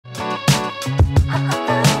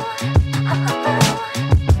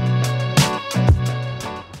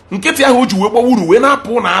nkịtị ahụ o ji wee gbawuru wee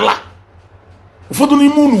na-apụ n'ala. Ụfọdụ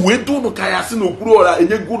n'ime unu wee dị unu ka ya sị na okpuru ọra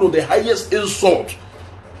enyego unu the highest insult.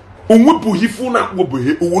 Onwepụghị ife unu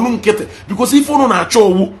akpọbeghị owolu nkịtị because ife unu na-achọ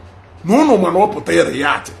owu na unu mana ọ pụta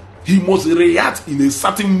react. He must react in a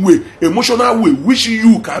certain way, emotional way, which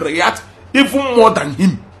you can react even more than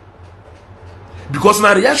him. Because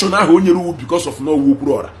na reaction ahụ onye ruwu because of no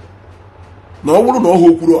okpuru ọra. Na ọ bụrụ na ọ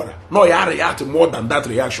okpuru ọra, no ya react more than that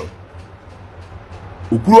reaction.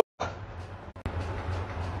 Okpuru ọra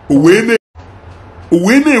o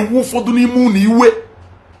wee na-ewu ụfọdụ n'ime unu iwe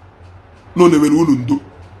na onewere unu ndo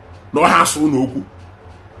na ọha asụ unu okwu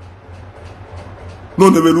na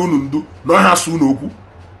onewere unu ndo na ọha asụ unu okwu.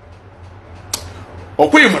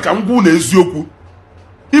 Ọkweghị maka ngwa unu eziokwu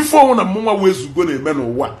ife ọnwụ na mmụnwa wee zugo na-eme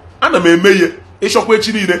n'ụwa ana m eme ihe ịchọkwa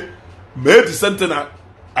echi niile mee the same thing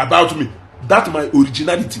about me, that my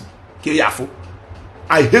originality ke ya afụ.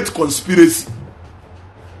 I hate conspiracy.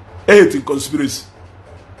 I hate conspiracy.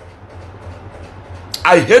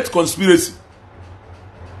 I hate conspiracy.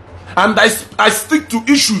 And I stick to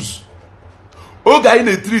issues. Oge anyị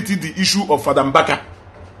na-treat the issue of Fada Mbaka.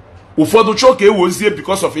 Ụfọdụ chọọ ka ewozie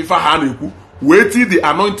because of ife ha na-ekwu wee tii the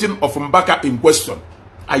anointing of Mbaka in question.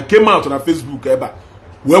 I came out na Facebook ebe a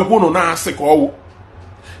wee kwuo na-asị ka ọwụ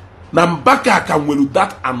na Mbaka ka nwere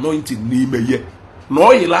that anointing n'ime ihe na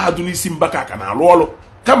ọ yila ha dị n'isi Mbaka ka na-alụ ọlụ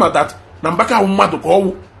kama that na Mbaka wụ mmadụ ka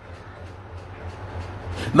ọwụ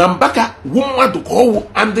na Mbaka wụ mmadụ ka ọwụ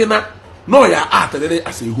and na no ya atadere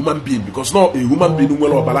as a human being because no a human being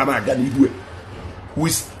nwere ọbara na-aga n'igwe. We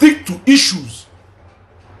stick to issues.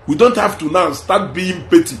 We don't have to now start being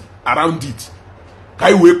petty around it.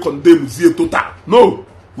 Can we condemn zie total? No,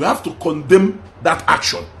 we have to condemn that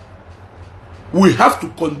action. We have to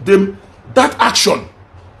condemn that action.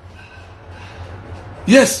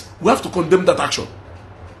 Yes, we have to condemn that action.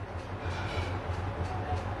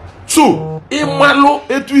 So, ịmalụ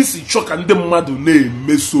etu isi chọka ndị mmadụ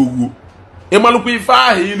na-emesowo. Ịmalụkwa ife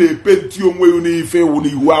ahụ ị na-epenti onwe unu n'ife ewu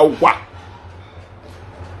n'ihu akwụkwọ.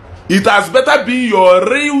 It has better been your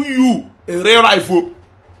real you, a real life.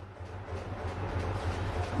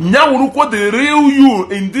 Nyawurukwo the real you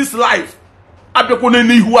in this life. Abịakwa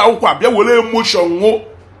n'ihu akwụkwọ abịa were emotion nwụ.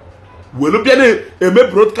 Were bịa na-eme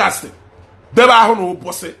broadcasting. Debe ahụ na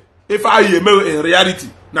ụbọchị ife ahụ eme in reality.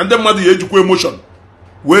 Na ndị mmadụ ya ejikwa emotion.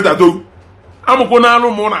 Wee dado amụkwo n'anụ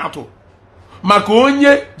mụ na-atụ maka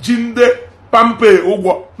onye ji ndị pampe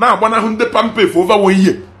ụgwọ na-agbanahụ ndị pampe for over 1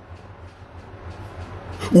 year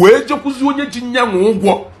wee jekwuzi onye ji nyanwụ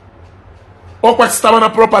ụgwọ ọ kwasịtara na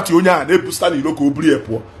property onye a na-ebusta n'ilo ka o buru ya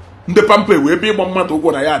pụọ ndị pampe wee bịa ịgba mmadụ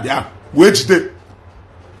ụgwọ na ya dị ahụ wee jide.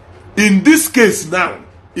 In this case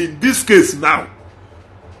now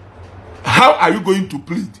how are you going to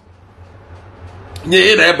plead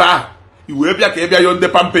nye na ebe ahụ iwe bịa ka ị bịa yọọ ndị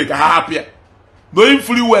pampe ka ha hapịa knowing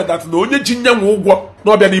fully well that na onye ji nyanwụ ụgwọ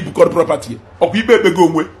na ọbịa na ibukọrọ property ọkwa ikpe ekpego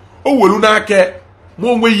onwe o welu n'aka ma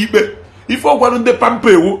onwe ya ikpe ife ọ gwara ndị pampe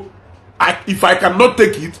ewu if I cannot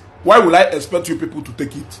take it why will I expect you people to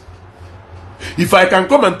take it? If I can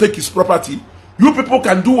come and take his property you people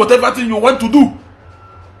can do whatever thing you want to do.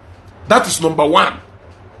 That is number one.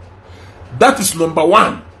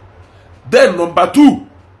 Then number two,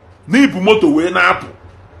 na ibu moto wee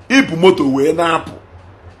na-apụ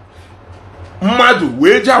mmadụ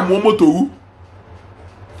wee ji amụọ moto wu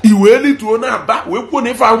iwee lituo na-aba wee kwuo na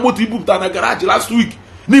ife ahụ moto ibupụta na garaji last week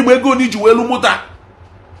n'ime ego n'iji welu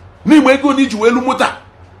moto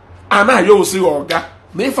a na-ayọ osi ọga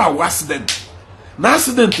na ife ahụ accident na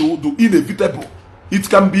accident do inevitable. It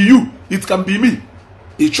can be you, it can be me.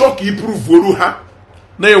 Ịchọ ka iprove ha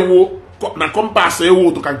na ewu na compass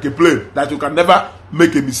ewu to can plane that you can never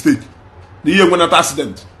make a mistake na ihe nwenata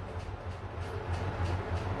accident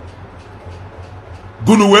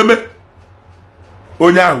gunu wee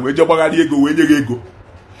onye ahụ wee je gbagharị ego wee nye gị ego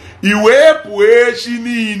i wee pụọ echi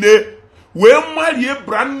niile wee marie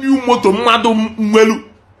brand new moto mmadụ nwelu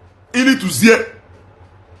ilituzie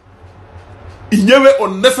inyewe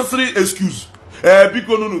unnecessary excuse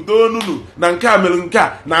biko nunu na nke a mere nke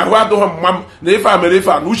a na ahụ adụghị mma m na ife a mere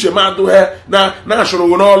ife a na uche m adụghị na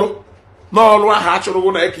achụrụgụ n'ọlụ ahụ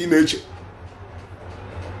achụrụgụ na eke ị na-eche.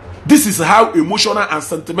 This is how emotional and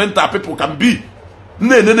sentimental people can be.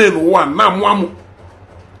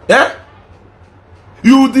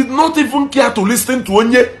 You did not even care to listen to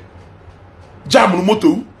onye jam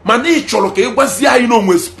moto mana ị chọrọ ka ịgwazi anyị na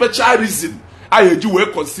onwe special reason anyị eji wee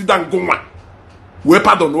consider ngụnwa wee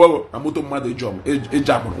pardon na moto mmadụ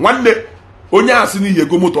ejam nwanne onye a sị na ihe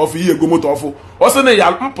ego moto ọfụ ọ sị na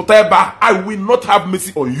ya mpụta ebe a I will not have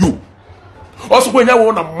mercy on you. Also, when you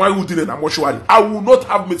want to marry na mortuary, I will not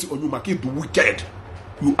have mercy on you, maka the wicked.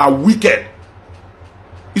 You are wicked.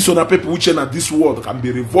 It's on a people which that this world can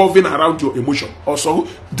be revolving around your emotion. Also,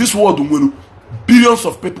 this world will billions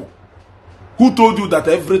of people. Who told you that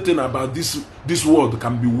everything about this world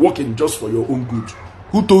can be working just for your own good?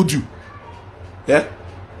 Who told you? Yeah?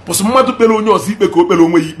 Because mmadu pele onye ozi ikpe ka o pele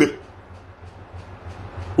onwe ya ikpe.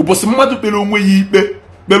 Ụbọchị mmadu pele onwe ya ikpe,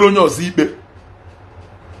 pele onye ozi ikpe.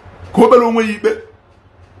 Ka o pele onwe ya ikpe.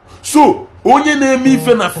 So, onye na-eme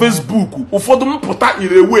ife na Facebook, ụfọdụ mpụta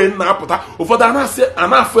irewe na-apụta, ụfọdụ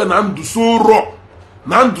anafe na ndụ so raw,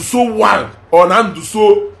 na ndụ so wild, or na ndụ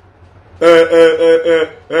so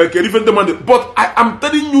but I am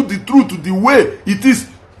telling you the truth, the way it is.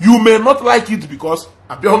 You may not like it because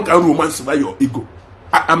Abion can romance by your ego.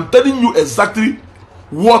 I am telling you exactly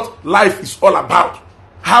what life is all about.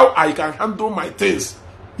 How I can handle my things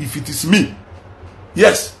if it is me.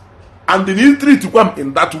 Yes. And the need to come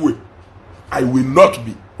in that way. I will not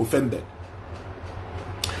be offended.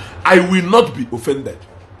 I will not be offended.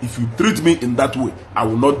 If you treat me in that way, I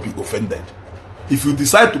will not be offended. If you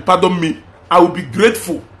decide to pardon me, I will be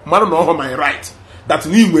grateful. Man, know my right. That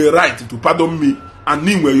you were right to pardon me, and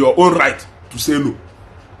you were your own right to say no.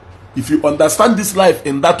 If you understand this life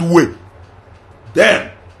in that way,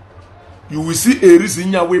 then you will see a reason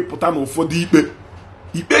in your way put on for the ipe.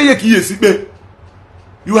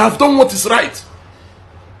 You have done what is right.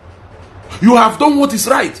 You have done what is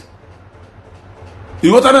right.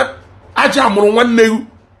 You got an ajamon one new.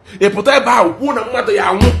 A potaba won a mother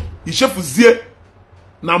yamu. You chefuzie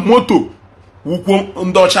na moto wuko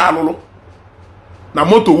ndocha lolo. Na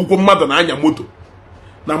moto wuko mother na anya moto.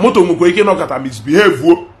 Na moto wuko ike no kata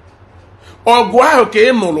misbehave. Ogo ayo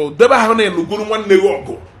ke nolo deba ha na enuguru nwanne go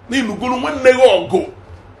ogo. Na enuguru nwanne go ogo.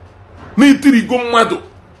 Na itiri go mmado.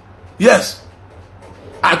 Yes.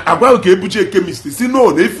 Agwa ke ebuje chemist si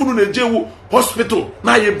no na ifunu na ejewu hospital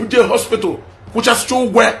na ye ebuje hospital kwucha scho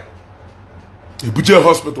ugwe ebuje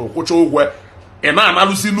hospital kwucha ugwe e na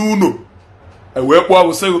analusi n'uno e wee kpọ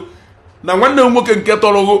awụsị na nwanne nwoke nke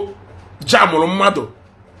tọrọgo jamụrụ mmadụ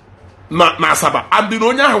na Asaba andị na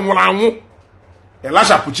onye ahụ nwụrụ anwụ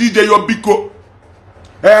elachapụchi ije yo biko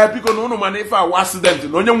biko na unu mana ife awa accident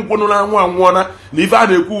na onye nwụkwụnụ na anwụ anwụọna na ife a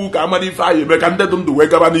na-ekwu ka amara ife ahụ eme ka ndị dụ ndụ wee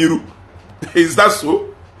gaba n'iru. Is that so?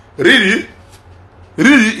 Really?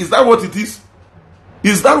 Really? Is that what it is?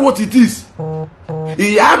 Is that what it is?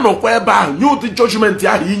 Ya no kwa ebe ahụ nye ụdị judgment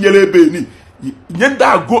ahụ inyere ebe ni nye ndị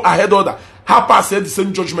a go ahead order ha pass the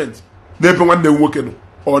same judgment n'ebe nwanne nwoke no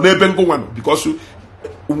or n'ebe ngwa no because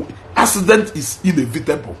accident is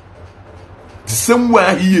inevitable. The same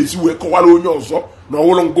way he is we kọwara onye ọzọ na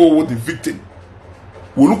ọwụrụ ngo with the victim.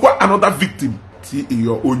 We look at another victim see in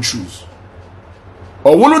your own shoes.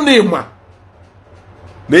 Ọwụrụ na ịma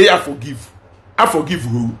may I forgive. I forgive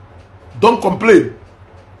who? Don't complain.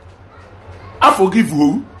 I forgive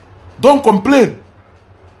who? Don't complain.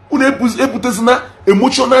 Una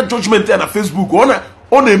emotional judgment na Facebook.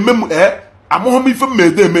 Ona emem amohom ife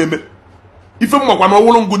mede ememe. Ife mwakwa na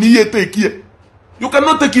ọwụrụ ni ihe take. You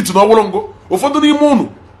cannot take it na ọwụrụ ngo. Ụfọdụ n'ime unu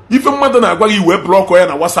ife mmadụ na-agwa gị wee blọk ya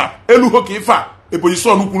na WhatsApp. Elu ho ka ife a ebonyi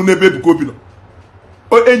kwuru n'ebe Ebuka Obi nọ.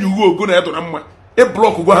 Enyi uwe ogo na edo na mma. E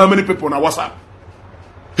block go how many people na WhatsApp.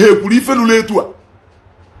 He kwuru ife lulu etu a.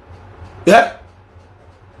 Yeah?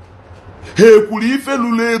 He kwuru ife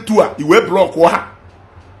lulu etu a iwe block ha.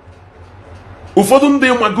 Ụfọdụ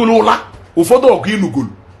ndị magolo ụla, ụfọdụ ọgụ inugolo.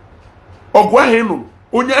 Ọgụ ahụ ịnụrụ,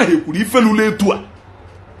 onye ahụ ekwuru ife lulu etu a.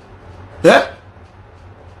 Yeah?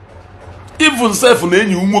 Even self na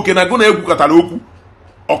enyi nwoke na go na egwukọtara okwu.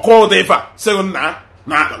 Ọkọ dị ife a, sị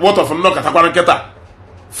na what of nnọkọtakwara nketa.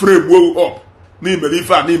 Frame blow up. N'imele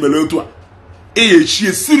ife a n'imele otu a. A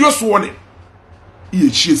serious warning.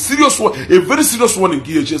 Serious warning. A very serious warning.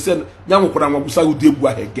 Iye said, Yamukwara Wabusa would deal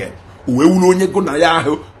with again. We will only go na ya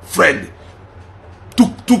friend.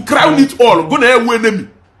 To crown it all, go na we enemy.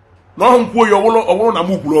 No hum po your wall na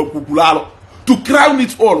mupulalo. To crown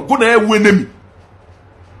it all, go na we enemy.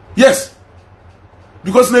 Yes.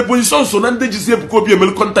 Because the position so nande jise buko bi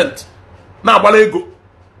emel content. Na abalego.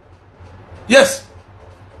 Yes.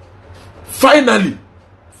 Finally,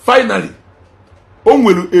 o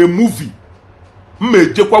nwere a movie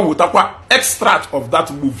mmejekwa wotakwa extract of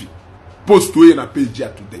that movie post to na page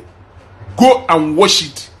here today. Go and watch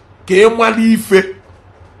it. Ke nwali ife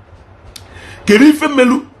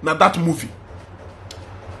melu na that movie.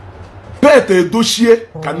 Pete edochie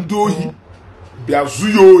ka ndị ohi bịa zu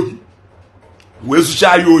ya ohi wee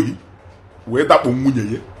zucha ya ohi wee dakpo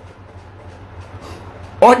nwunye ya.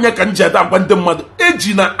 Onye ka nje da gwa ndị mmadụ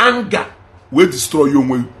eji na anger we destroy your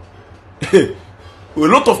way. A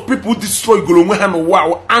lot of people destroy golonwe ha no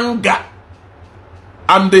wow anger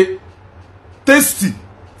and the tasty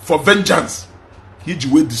for vengeance ka iji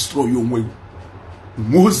wee destroy onwe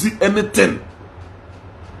nwozi anything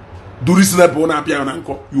do reasonable na abịa na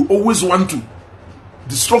nkọ. You always want to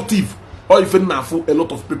destructive or even na for a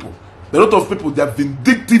lot of people their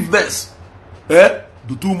vindictiveness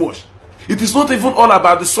do too much. It is not even all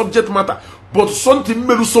about the subject matter, but something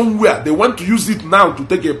maybe somewhere they want to use it now to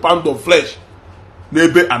take a pound of flesh.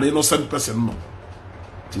 Maybe an innocent person. No,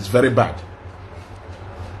 it is very bad.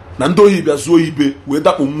 Nando ibe azuo ibe we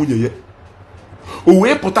dakpo nwunye ye. O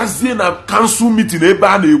wee pụtazie na council meeting ebe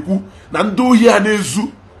a na-ekwu na ndị ohi a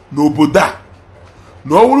na-ezu n'obodo a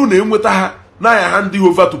na ọ bụrụ na enweta ha na ya hand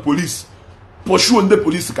over to police, pursue ndị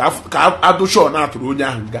police ka adụsho na atụrụ onye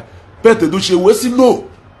ahụ nga. Pete Edochie wee sị no,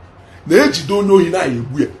 na ejide onye ohi na ya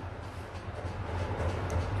egbu ya.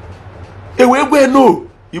 E wee gwe no,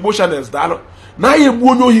 Igbo channels daalụ na ya egbu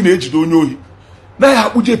onye ohi na ejide onye ohi na ya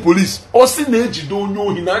akpụje police. Ọ sị na ejide onye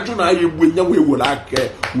ohi na ajụ na ya egbu nya wee were aka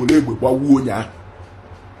were egbe gbawuo onye ahụ.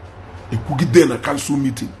 Ekwugide na council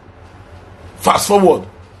meeting. Fast forward,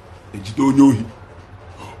 ejide onye ohi.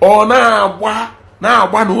 Ọ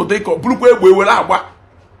na-agba na ụdị ka bụrụkwa egbe were agba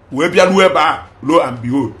wee bịa ruo ebe a, lo and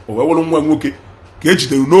behold, o wee wụrụ nwa nwoke ka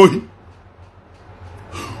ejidere n'ohi.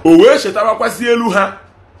 O wee chetabakwasị elu ha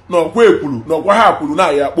na ọkwa ekwuru na ọkwa ha kwuru na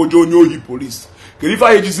ya akpọje onye ohi polisi. Kedu ife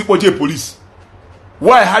anyị ejizi kpọje polisi?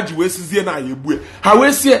 Why ha ji wee sizie na ya egbue? Ha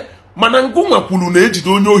wee sie mana ngụnwa kwuru na ejide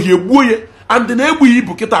onye ohi egbuo ya, and na egbughị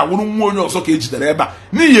ibu kịta awụrụ nwa onye ọzọ ka ejidere ebe a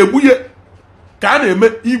n'ihi egbuye ka a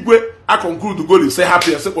na-eme igwe akọnkrudu goli se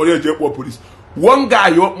hapụ ya sekpọrọ eji ekpọ polisi. One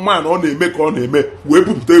guy man ọ na-eme ka ọ na-eme wee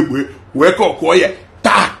bupụta egbe wee ka ọkụọ ya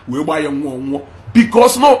taa wee gbaa ya nwụọ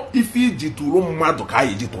because no ife iji tụrụ mmadụ ka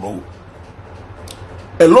anyị ji tụrụ.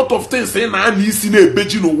 A lot of things na isi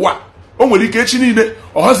na-ebeji n'ụwa. O nwere ike echi niile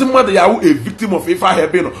ọhazi mmadụ ya wụ a victim of ife ahụ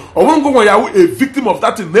ebe nọ. Ọ nwere ngwa ya wụ a victim of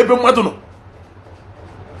that thing n'ebe mmadụ nọ.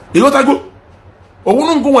 Ịghọtago? Ọ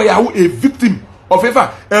nwere ngwa ya wụ a victim of ife.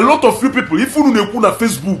 A lot of people if unu na-ekwu na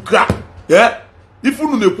Facebook if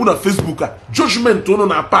unu na-ekwu na Facebook judgment unu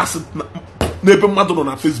na pass n'ebe mmadụ nọ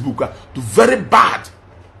na Facebook to very bad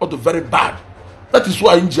or to very bad. That is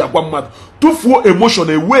why nji agwa mmadụ tụfuo emotion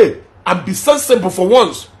away and be sensible for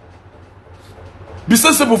once. Be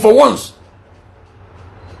sensible for once.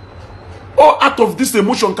 All out of this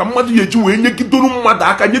emotion ka mmadụ ya eji wee nyegidoro mmadụ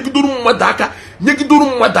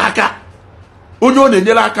aka onye ọ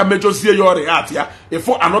na-enyere aka mejozie ya ọrịa at ya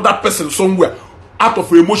ifo another person somewhere out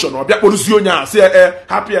of emotion ọ bịa kpọrụzie onye a si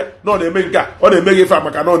happy na ọ na-eme nka ọ na-eme ife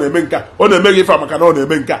maka na ọ na-eme nka ọ na-eme ife maka na ọ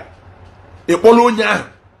na-eme nka ịkpọrọ onye ahụ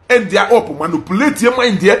end ya up manipulate your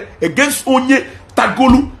mind ya against onye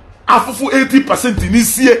tagolu afụfụ 80%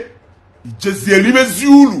 n'isi ya ijezie limezi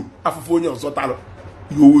ulu afụfụ onye ọzọ talụ.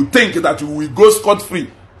 You will think that you will go scot free.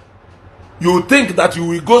 You will think that you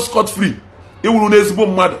will go scot free. Iwuru n'ezigbo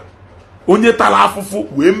mmadụ onye tala afụfụ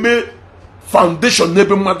wee mee foundation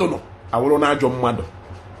n'ebe mmadụ nọ awụrụ n'ajọ mmadụ.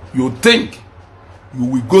 You think you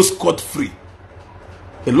will go scot free.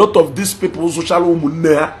 A lot of these people social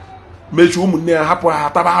ụmụnne ha mechi ụmụnne ha hapụ ha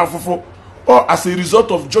taba afụfụ or as a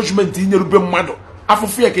result of judgment inyerube mmadụ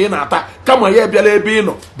afụfụ ya ka ị na-ata kama ya bịala ebe ị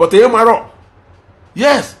nọ but ị mara.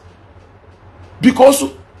 Yes, because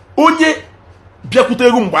onye bịakwute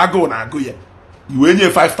ego mgbe agụụ na-agụ ya iwee nye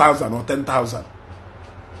 5,000 or 10,000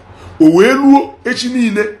 o wee luo echi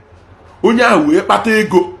niile onye ahụ wee kpata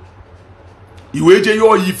ego iwee je ya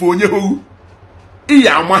ọya ife onye hohu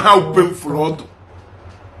iya ama ha ube mfụrụ ọdụ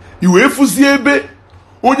iwee fụzie ebe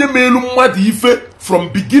onye meelu mmadụ ife from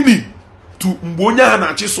beginning to mgbe onye ahụ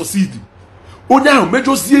na-achị succeed onye ahụ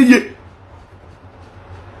mejozie ihe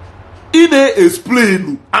ị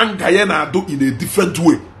na-explain anga ya na-adụ in a different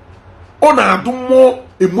way. Ọ na-adụ more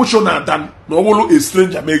emotional than na ọ bụrụ a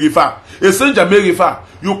stranger mere ife a. A stranger mere ife a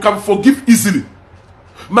you can forgive easily.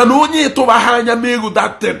 Mana onye ịtụba ha anya meru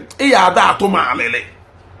that thing ya ada atụ ma alịlị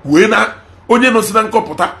wee na onye nọsi na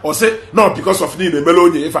nkọpụta ọ sị not because of niile emele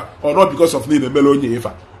onye ife or not because of niile emele onye ife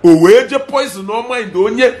o wee je poison no mind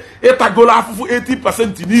onye ịtagolo afụfụ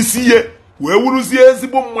 80% n'isi ihe wee wuruzie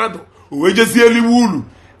ezigbo mmadụ o wee jezie eliwe ulu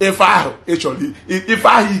ife ahụ ịchọrọ ife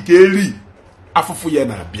ahụ ike eri afụfụ ya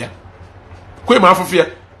na-abịa kwe ma afụfụ ya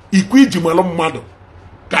ikwu iji malụ mmadụ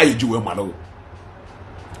ka anyị ji wee malụ.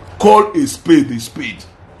 Call a spade a spade.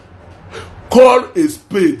 Call a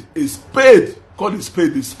spade a spade. Call a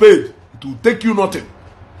spade a spade. It will take you nothing.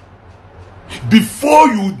 Before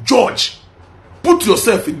you judge, put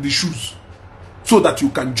yourself in the shoes so that you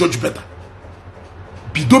can judge better.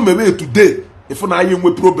 Bido mewe today if na aye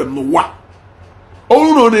nwe problem no wa.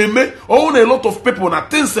 Oh na-eme a lot of people na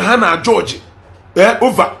things ha na judge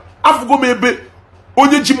over afugo mebe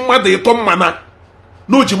onye ji mmadụ ịtọ mmana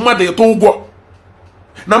na o ji mmadụ ịtọ ụgwọ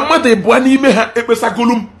na mmadụ ịbụa n'ime ha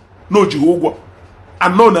ekpesagolu m na ojighị ụgwọ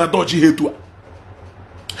anọ na adọji ha etu a.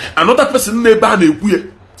 Another person n'ebe a na-ekwu ya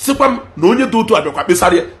sịkwa m na onye dị otu a bịakwa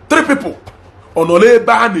kpesara ya. 3 people ọ nọ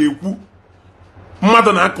n'ebe a na-ekwu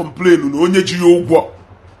mmadụ na-akọmplenu na onye ji ya ụgwọ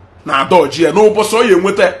na adọji ya n'ụbọchị ọ ya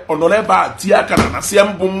enweta ọ nọ n'ebe a tie aka na asị ya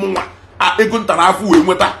mbụ mụnwa ego ntara afọ wee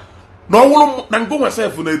nweta na ọwụrụ na ngụ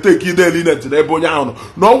nwasef na-ete ka idelinet n'ebe onye ahụ nọ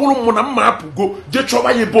na ọwụrụ mụ na mma apụgo jee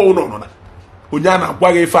chọba ya ebe ụlọ nọ na onye a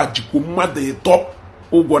na-agwa gị ife a jikwa mmadụ ịtọ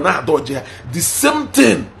ụgwọ na-adọji ya the same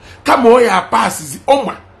thing kama ọ ya pasizi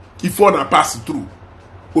ọma ife ọ na-apasi tru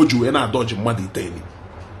o ji wee na-adọji mmadụ iteghete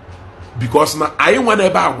because na anyị nwa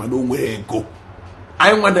n'ebe ahụ ma na onwe ego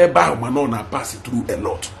anyị nwa n'ebe ahụ ma na ọ na-apasi tru a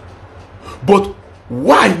lot but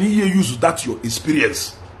why na ihe use that your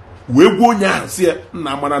experience wee gwa onye ahụ si ya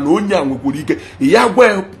nna mana na onye a nwekwara ike ya gwa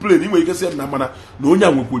ya plan inwe ike si ya nna mana na onye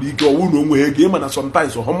a nwekwara ike ọwụ na onwe ego ịma na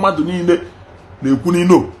sometimes ọha mmadụ niile na-ekwu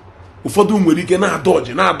n'ino ụfọdụ nwere ike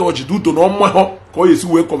na-adọji duto na ọmma ha ka ọ yesi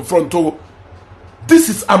wee confront o. This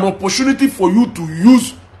is an opportunity for you to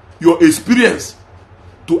use your experience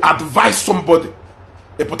to advise somebody.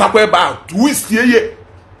 Ịpụtakwa ebe ahụ twistie ihe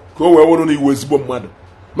ka o wee wụrụ na iwu ezigbo mmadụ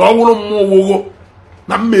na ọ wụrụ mmụọ wụgho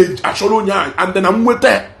na mma achọrọ onye ahụ and na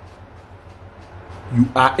nweta you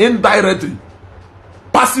are indirectly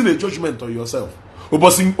passing a judgment on yourself.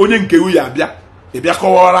 Ụbọchị onye nke iwu ya abịa ịbịa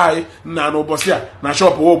kọwara anyị nna na ụbọchị a na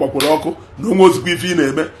shọpụ ụwa gbakwara ọkụ na onwe ozugbo ife ị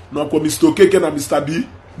na-eme na ọkwa Mr. Okeke na Mr. B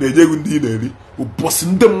na-enye gị ndị ị na-eri. Ụbọchị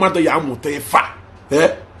ndị mmadụ ya amụta ife a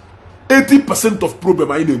 80% of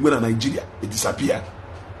problem anyị na-enwe na Nigeria disappear.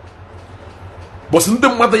 Ụbọchị ndị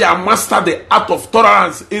mmadụ ya master the art of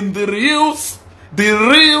tolerance in the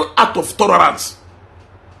real art of tolerance.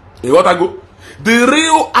 Ịghọtago? The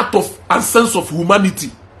real art of and sense of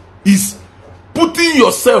humanity is putting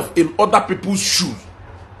yourself in other people's shoes.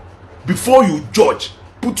 Before you judge,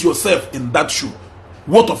 put yourself in that shoe.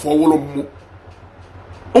 What of all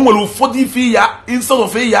onwere ụfọdụ ife ya instead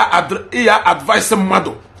of ya advice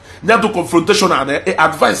mmadụ nya do confrontation and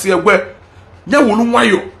advice ya gwe nya wolu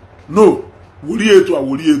nwayo no woli etu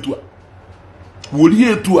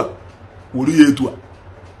a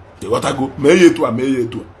ịghọtago mee ya etu a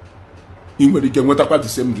ị nwere ike nwetakwa the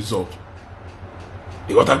same result.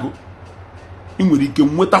 Ịghọtago ị nwere ike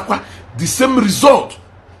nwetakwa the same result.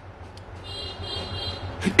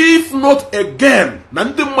 If not again na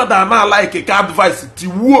ndị mmadụ a na-alike ka advice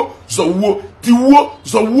tiwuo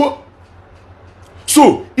zọwuo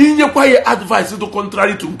so inyekwa ya advice do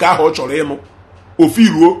contrary to nke ahụ ọ chọrọ ịnụ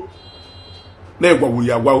ofiruo na-egwawu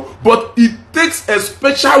ya agwawo. But it takes a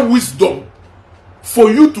special wisdom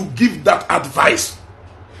for you to give that advice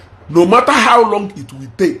no matter how long it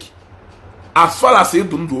will take. As far as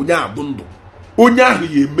ịdụ ndụ onye ahụ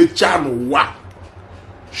ya emecha n'ụwa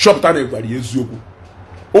shọpụta na-egwara ya eziokwu.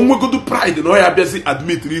 Onwegodu pride na ọ ya abịazi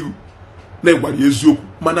admit ihu na-egwara ya eziokwu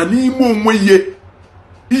mana n'ime onwe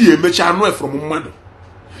ihe emecha anụ from mmadụ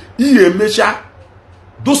ihe emecha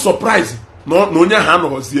do surprise na onye ahụ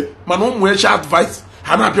anọghọzie mana ụmụ echa advice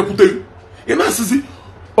ha na-abịakwute ị na-asịzi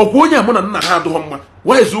ọkwa onye a mụ na nna ha adụghọ mma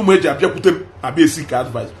waizi ụmụ eji abịakwute m abịa esi ka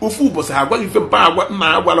advice ofu ụbọchị ha agwaghị ife mpa agwa nna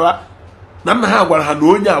ha gwara ha na nna ha gwara ha na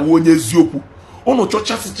onye awụ onye eziokwu ụnụ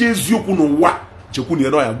chọchasịcha eziokwu n'ụwa chekwu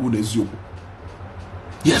na ya bụ na eziokwu.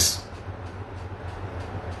 Yes.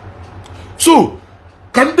 So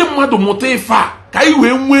ka ndị mmadụ mụta ife a ka anyị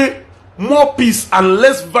wee nwee more peace and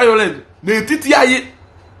less violence n'etiti anyị.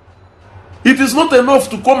 It is not enough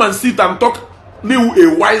to come and sit and talk new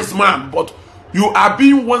a wise man, but you are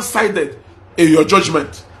being one-sided in your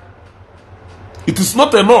judgment. It is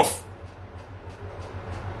not enough.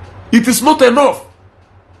 It is not enough.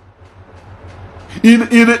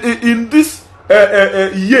 In this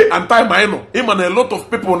year and time I know, a lot of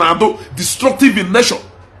people now do destructive in nature,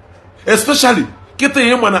 especially getting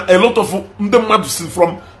a lot of them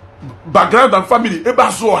from background and family.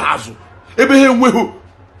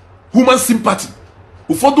 Human sympathy.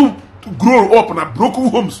 Ufodu grow up in broken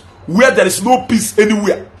homes where there is no peace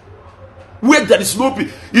anywhere. Where there is no peace.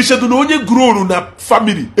 You should only grow in a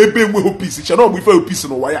family. Ebe we peace. You should not be for peace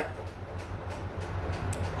in a wire.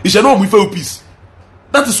 You should not be for peace.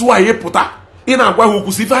 That is why he put that in a way who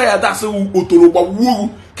see fire. That's a utoroba woo.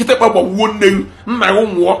 Kitepa one name. My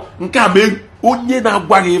own war. Nkame onye na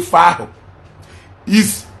gwari fire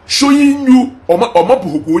is showing you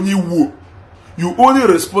only woo. You only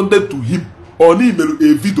responded to him or email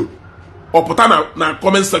a video or put na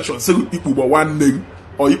comment section say ikpuba one name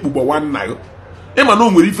or ikpuba one nile. Ema no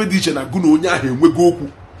nwere ife dị iche na gụ na onye ahụ enwego okwu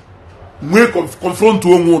nwee confront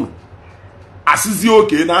onwe unu asizi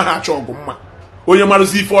oke na aha achọ ọgụ mma onye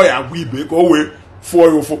marụzi ife ọ ya agwa ibe ka o wee fụọ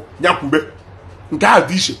ya ụfụ nyakwube nke a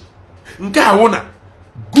dị iche. Nke a hụ na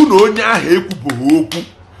gụ na onye ahụ ekwubụghị okwu,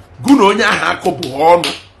 gụ na onye ahụ akụbụghị ọnụ,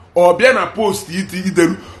 ọ bịa na post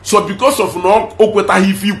ideru so because of na o kwetaghị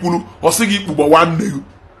ife ikwuru ọ sị gị ikpugbo nwanne gị.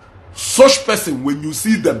 Such person, when you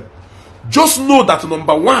see them, just know that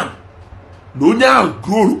number one, na onye ahụ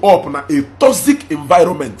grow up na a toxic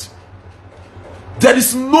environment. There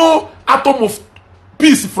is no atom of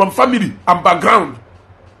peace from family and background.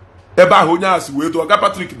 Ebe ahụ onye ahụ si wee Ọga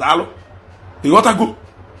Patrick daalụ. Ịghọtago?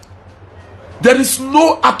 There is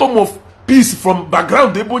no atom of peace from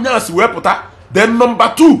background ebe onye ahụ si wee pụta. Then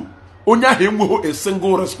number two, onye ahụ enweghị a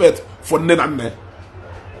single respect for nne na nne.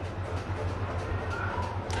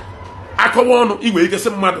 Akọwa ọnụ ị nwere ike sị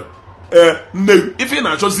mmadụ nne ife ị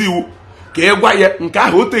na-achọzi iwu ka ị gwa ya nke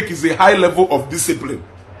ahụ o tekizi high level of discipline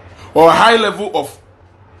or high level of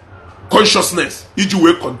consciousness iji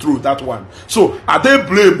wee control that one. So ada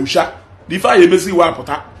blame sha na ife anyị emezi iwe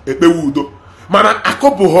apụta ekpewe udo, mana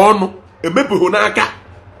akọbụghị ọnụ emebụghị n'aka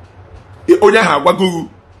onye ahụ agwagoghị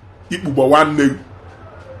ikpugbo nwanne gị,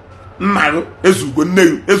 nna gị ezugo nne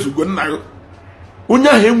gị ezugo nna gị. Onye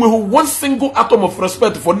ahụ enweghị one single atom of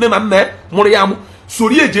respect for nne na nna ya mụrụ ya amụ.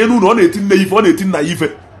 Sori eje n'ụlọ ọ na-eti nne ife, ọ na-eti nna ya ife.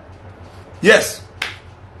 Yes,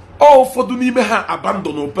 ụfọdụ n'ime ha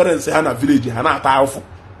abandon parents ha na village ha na-ata afụ.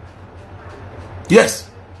 Yes,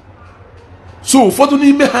 so ụfọdụ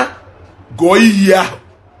n'ime ha gụọ iyi ahụ.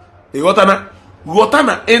 Ghọta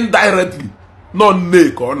na indirectly nọ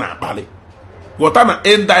nne ka ọ na-akpali, ghọta na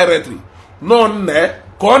indirectly nọ nne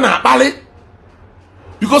ka ọ na-akpali,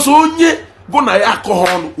 because onye gụ na ya akọ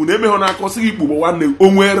ha ọnụ unu emehụ na akọ sị gị ikpugbo nwanne o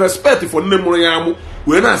nwee respect for nne mụrụ ya amụ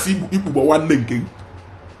wee na-asị ikpugbo nwanne nke gị.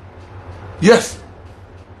 Yes,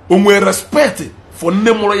 o nwee respect for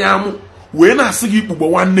nne mụrụ ya amụ wee na-asị gị ikpugbo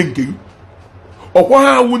nwanne nke gị. Ọkwa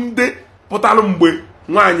ha awụ ndị pụtara mgbe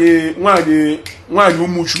nwaanyị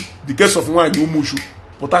ụmụchu, the case of nwaanyị ụmụchu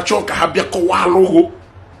pụta chọọ ka ha bịa kọwaa alụghụ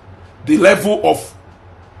the level of.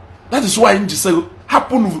 That is why nji sị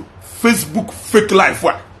hapụnụ Facebook fake life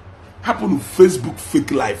a, hapụnụ Facebook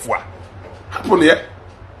fake life a, hapụnụ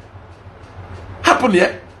ya.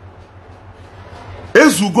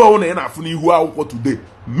 Ezugo ọnwụ na ị na-afụ n'ihu akwụkwọ today,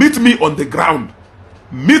 meet me on the ground,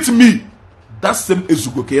 meet me that same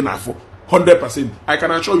ezugo ka ị na-afụ 100%. I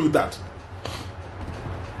can assure you that.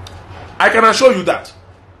 I can assure you that.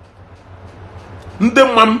 Ndị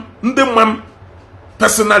mmam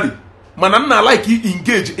personally, mana nna like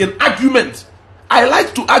engage in argument. I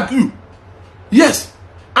like to argue. Yes,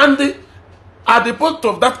 and at the point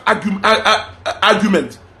of that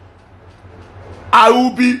argument, I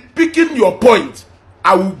will be picking your point.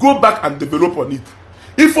 I will go back and develop on it.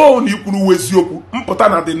 If only kwuru eziokwu, mpụta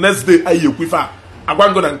na the next day ayi ekwife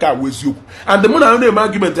agwango na nke a eziokwu. And the mụ na na-eme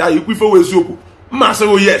argument ayi ekwife eziokwu, mma say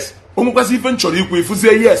oh yes, onwekwasị ife nchọrọ ikwu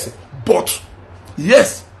ifuzie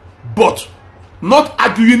yes, but not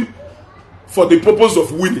arguing for the purpose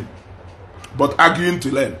of winning, but arguing to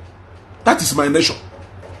learn. That is my nature.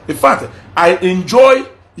 In fact, I enjoy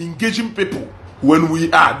engaging people when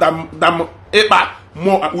we are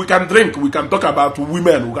more. We can drink, we can talk about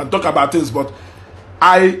women, we can talk about things, but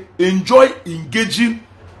I enjoy engaging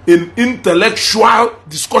in intellectual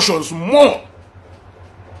discussions more.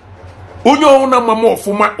 Onye ona mama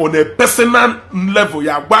ofuma on a personal level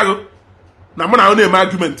ya agbago na mo na ona eme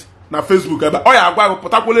argument na Facebook ebe o ya agbago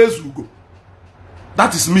potakwole ezugo.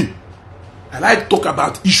 That is me. I like talk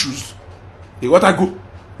about issues. What I go,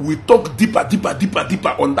 we talk deeper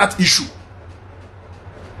on that issue.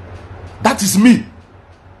 That is me.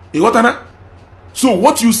 So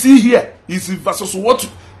what you see here is versus what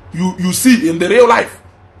you see in the real life.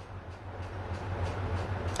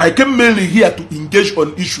 I came mainly here to engage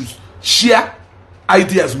on issues, share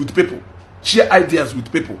ideas with people,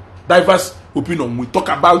 diverse opinion. We talk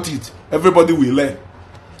about it. Everybody will learn.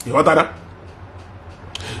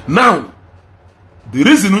 Now, the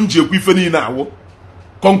reason unji now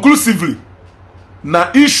conclusively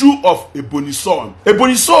na issue of Ebony son.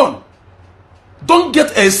 Don't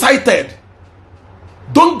get excited.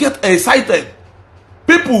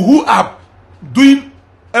 People who are doing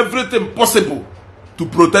everything possible to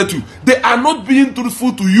protect you, they are not being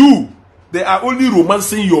truthful to you. They are only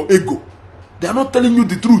romancing your ego. They are not telling you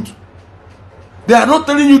the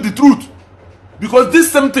truth. Because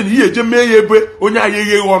this same thing here, but onye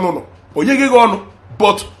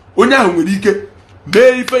ahụ nwere ike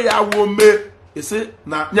mee ife ya wo mee ese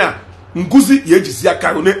na nya nguzi ye jisi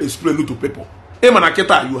aka na explain to people. Emana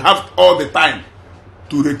kita, you have all the time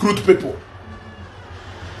to recruit people,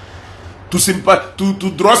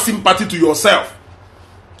 to draw sympathy to yourself.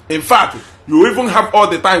 In fact, you even have all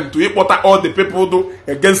the time to import all the people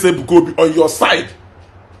against Ebukobi on your side.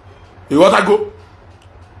 You want to go?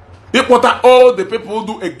 ịkpọta all the people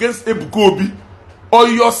do against Ebuka Obi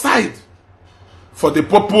on your side for the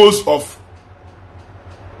purpose of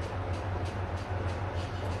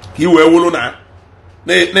ka i wee wụrụ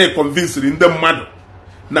na-convince ndị mmadụ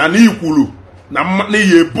na n'ikwuru na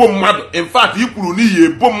n'ihi ebo mmadụ. In fact, ikwuru n'ihi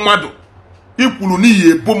ebo mmadụ, ikwuru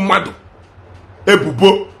n'ihi ebo mmadụ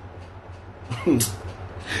ebubo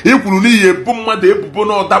ikwuru n'ihi ebo mmadụ ebubo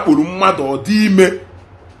na ọ dakpuru mmadụ ọ dị ime,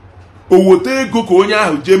 o weta ego ka onye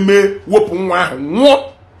ahụ jee mee wepụ nwa ahụ nwụọ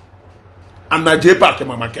ana jee paaki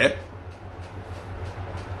ma maka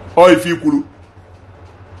ọ ife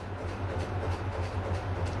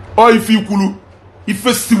ikwuru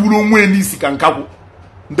ife siwuru onwe n'isi ka nkakwụ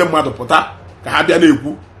ndị mmadụ pụta ka ha bịa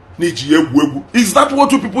na-ekwu n'iji egwu egwu. Is that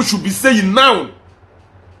what you people should be saying now?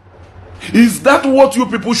 Is that what you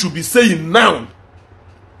people should be saying now?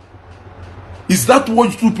 Is that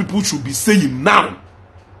what you people should be saying now?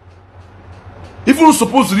 If you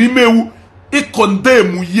suppose to ime I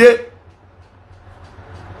condemn ye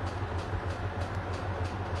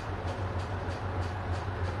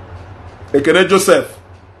Ekene Joseph,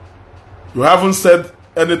 you haven't said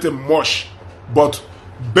anything much, but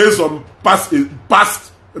based on past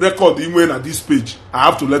record in at this page, I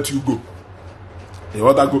have to let you go. You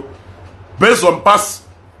want to go? Based on past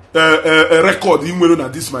record in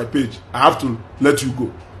at this my page, I have to let you go.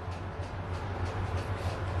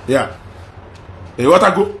 Yeah. You want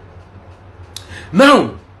to go?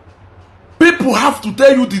 Now, people have to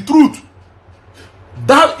tell you the truth.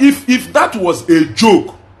 That if that was a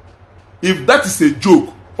joke, if that is a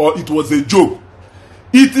joke, or it was a joke,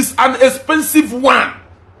 it is an expensive one.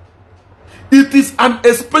 It is an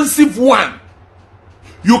expensive one.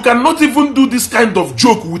 You cannot even do this kind of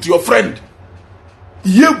joke with your friend.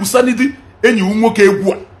 Ihe gusanidi enyi nwoke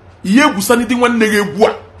egwu a. Ihe gusanidi nwanne gị egwu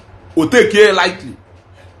a. O take it lightly.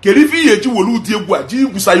 Kerifi ihe ji wolu di egwu a ji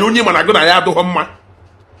gusa ya onye mana gị na ya adọghọ mma.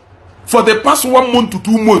 For the past 1 month to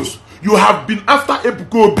 2 months, you have been after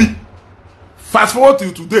Ebuka Obi. Fast forward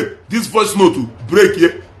till today, this voice note to break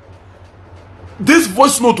here. This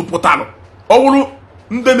voice note to potano. Owuru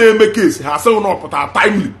ndị na-eme case ha say no pota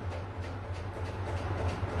timely.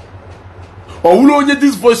 Owuru onye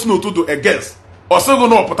this voice note to against or say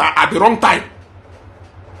no pota at the wrong time.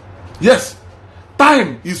 Yes,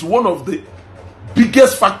 time is one of the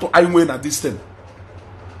biggest factor I win at this time.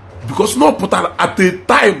 Because no pota at the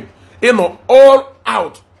time, all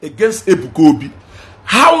out against Ebuka Obi.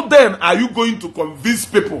 How then are you going to convince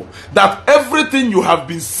people that everything you have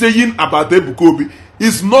been saying about Ebuka Obi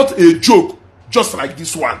is not a joke, just like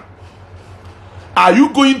this one? Are you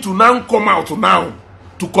going to now come out now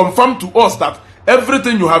to confirm to us that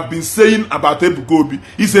everything you have been saying about Ebuka Obi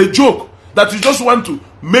is a joke, that you just want to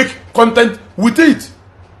make content with it?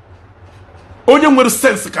 Only nwere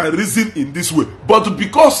sense can reason in this way, but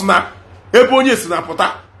because na ebonye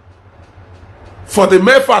sinapota for the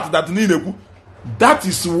mere fact that Ninegu, that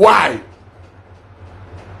is why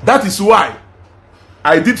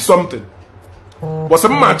I did something. Was a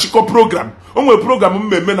magical program. Only program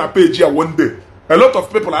me na page here one day. A lot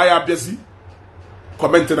of people are busy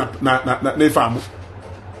commenting na famu.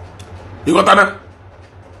 You got that?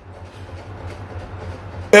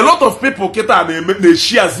 A lot of people keta ne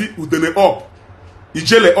shiazi udene up.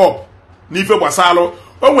 Ijele up. Nife Gbasara.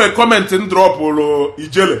 Only commenting drop or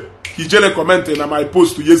Ijele commenting on my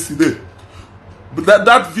post yesterday. But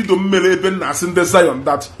that video mere even as in the Zion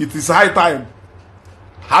that it is high time.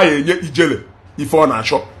 High Ijele if on a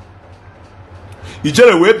shop.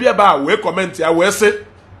 Ijele we be about we comment ya we say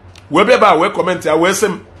we be about we comment ya we say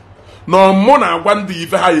no mo na gwandi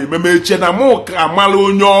ife high memeche na mo ka mala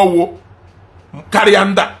onye owo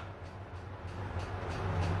karianda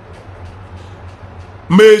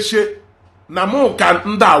meche na mo ka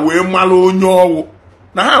nda we mala onye owo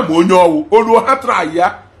na ha mo onye owo olu ha try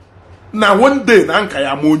ya na one day na nka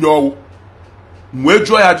ya mo onye owo mwe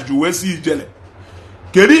jo ya juju we si Ijele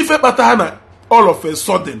keri ife kpata na all of a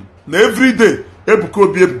sudden na every day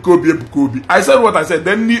Ebuka Obi. I said what I said.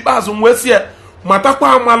 Then n'ikpeazụ mwe sie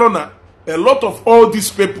matakwa amalo na a lot of all these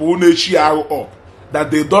people na-echi ahụ up that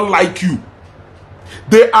they don't like you.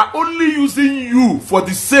 They are only using you for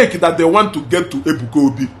the sake that they want to get to Ebuka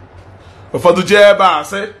Obi. Ụfọdụ je ebe a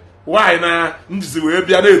say why na njizi wee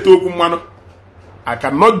bịa na-eto okwu mmanụ. I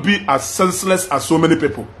cannot be as senseless as so many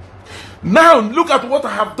people. Now look at what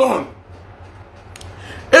I have done.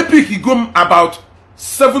 Epic igom about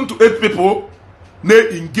 7 to 8 people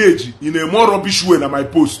they engage in a more rubbish way than my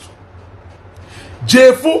post.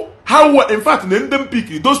 Jefo, how in fact, name them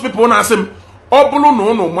picky. Those people na say, Obolo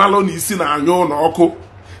no malo ni isi na anyo na oko.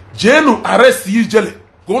 Jenu arrest Ijele.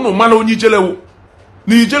 Go no malo ni Ijele wo.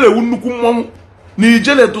 Ni Ijele wu nnukwu mmọnwụ. na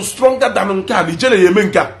ijele do stronger than nke a, na ijele ya eme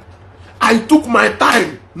nke a. I took my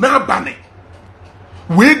time n'abalị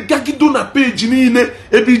wee gagido na peji niile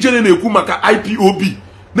ebe ijele na-ekwu maka IPOB,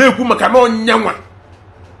 na-ekwu maka na ọnyanwa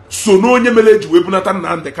so na onye mere eji wee bunata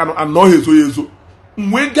Nnamdi Kanu anọghị ezo ya ezo.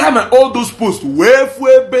 Wee gaa na all those posts wee fu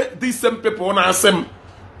ebe these same people na-asị m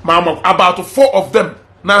ma about 4 of them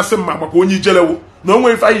na-asị m maka onye ijelewu na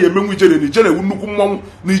onwe ife anyị emenwu ijele na ijele wu nnukwu mmọnwụ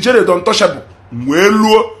na ijele don touchable. Wee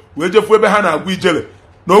luo wee jefu ebe ha na-agwa ijele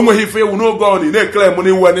na onweghị ife ewu n'oge ọ na-ekele m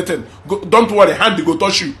n'iwu anything. Don't worry, hand go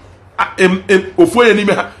touch you. Ofu onye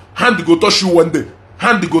n'ime ha, hand go touch you one day,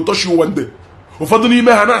 hand go touch you one day. Ụfọdụ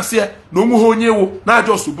n'ime ha na-asị ya na onweghị onye ewu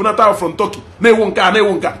na-ajọ ọsọ bunata from Turkey na-ewu nke a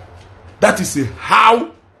na-ewu nke a. That is how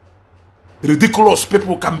ridiculous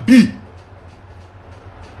people can be.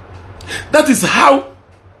 That is how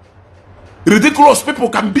ridiculous people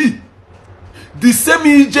can be. The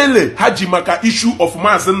same ijele ha ji maka issue of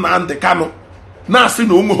Maazị Nnamdi Kanu na-asị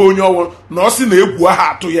na onweghị onye ọwụ na ọ sị na egwu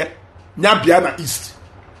aha atụ ya nya bịa na East.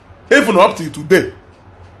 Even up to today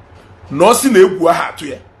na ọ sị na egwu aha atụ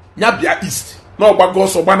ya nya bịa East, na ọgbago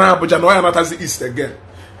ọsọ gba na Abuja na ọ ya natazi East again.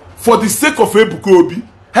 For the sake of Ebuka Obi,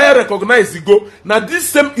 ha recognize go na this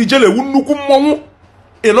same ijele wu nnukwu mmọnwụ.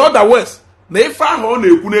 In other words, na ife ahụ ọ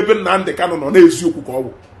na-ekwu n'ebe Nnamdi Kanu nọ na-eziokwu ka ọ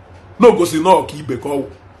wụ, na ogosi na ọka ibe ka ọ wụ,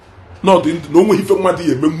 na ọdụ ndụ na onweghị ife mmadụ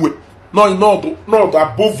ya emenwe, na ọdụ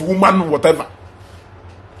above woman whatever.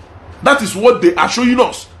 That is what they are showing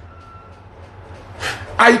us.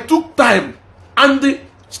 I took time and the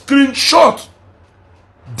screenshot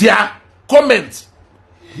their comments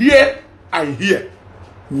here and here.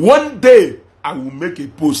 One day I will make a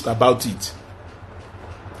post about it.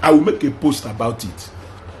 I will make a post about it.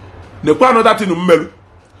 Nekwa another thing mmelu.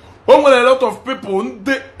 O nwere a lot of people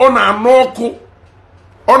ndị ọ na-anọ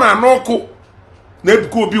ọkụ na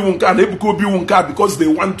Ebuka Obi wu nke a, na Ebuka Obi wu nke a, because they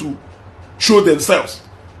want to show themselves.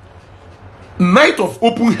 Night of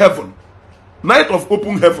open heaven. Night of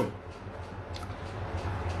open heaven.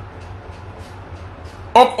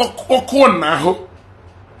 Ọkụ na ahụ.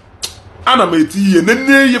 Ana m eti ihe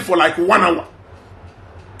nene for like 1 hour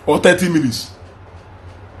or 30 minutes.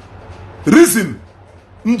 Reason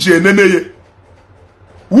nje nene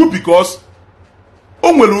who because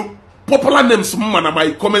o nwere popular names mma na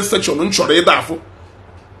my comment section nchọrọ ịda afọ.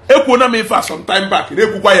 Ekwuona m ife some time back,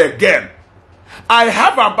 na-ekwukwa ya again. I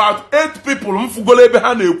have about 8 people mfugolo ebe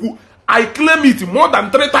ha na-ekwu. I claim it more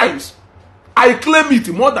than 3 times. I claim it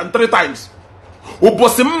more than 3 times.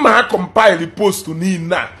 Ụbọchị mma compile post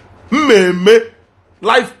niile a mmemme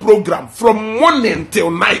live program from morning till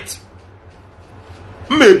night.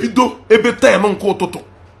 Mmebido ebe 10 nke ụtụtụ.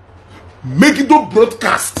 Megido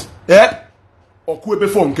broadcast ọkụ ebe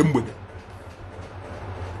 4 nke mgbede.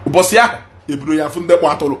 Ụbọchị ahụ ebido ya afụ ndị kpọ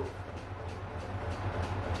atụrụ.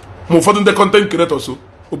 Ma ụfọdụ ndị content creators so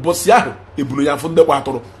ụbọchị ahụ ebido ya afụ ndị kpọ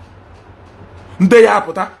atụrụ. Ndị ya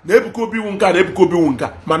apụta na Ebuka Obi wu nke a, na Ebuka Obi wu nke a,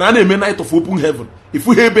 mana a na-eme night of open heaven.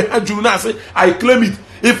 Ifu ha ebe ha juru na-asị I claim it.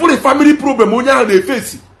 Ifu the family problem onye ahụ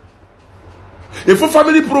na-efesi. Ifu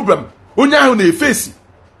family problem onye ahụ na-efesi.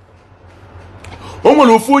 O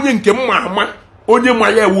nwere ofu onye nke mma ama, onye ma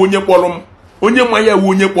ya ewu onye kpọrọ m, onye ma ya ewu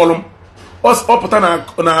onye kpọrọ m. Ọ pụta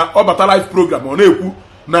na ọbata live program ọ na-ekwu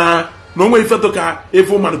na onwe ife to ka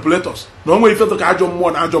evil manipulators, na onwe ife to ka ajọ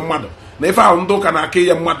mmụọ na ajọ mmadụ, na ife ahụ ndị ụka na-aka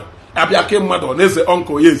ya mmadụ. Abịa ke mmadụ ọ na-eze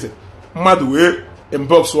ọnkụ ya eze mmadụ wee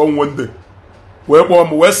inbox one day wee kpọọ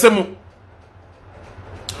m wee sị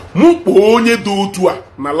m kpọọ onye dị otu a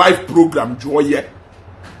na live program jụọ ya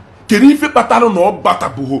kedu ife kpatara na ọ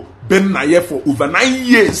batabụghị be nna ya for over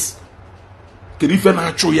 9 years. Kedu ife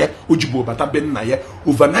na-achụ ya o ji bụ bata be nna ya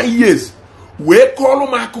over 9 years. Wee kọọrọ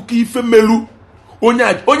m akụkọ ife melu onye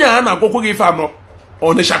a na-agwakwa gị ife anọ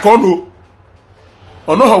Ọnịsha ka ọ nọ,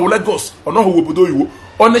 ọnọghọ Lagos, ọnọghọ obodo oyibo,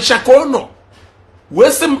 Ọnịsha ka ọ nọ. Wee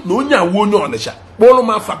sị m na onye awụ onye Ọnịsha kpọrọ m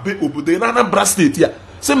afa be obodo na Anambra steeti ya,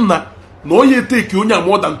 sị m na onye eteki onye a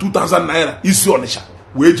more than 2,000 naira isi Ọnịsha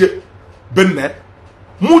wee je be nna ya.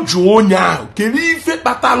 Mụ jụọ onye ahụ kedu ife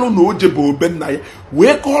kpatalụ na o jebe be nna ya,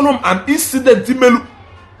 wee kọọrọ m an incident melu.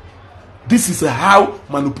 This is how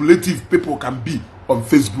manipulative people can be on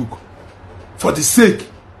Facebook for the sake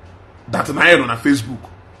that na ya nọ na Facebook.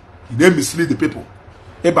 You dey mislead the people.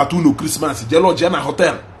 Ịbata ụlọ Christmas jeloji na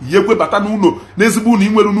hotel yekwe bata n'ụlọ n'ezigbo ụlọ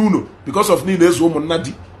inwere n'ụlọ because of niile ezu ụmụnna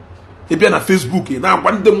di. Ịbịa na Facebook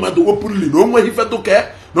na-agwa ndị mmadụ openly na onwe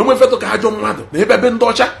ifeto ka ajọ mmadụ na ebe ndị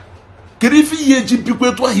ọcha. Kedu ife ihe eji bikwa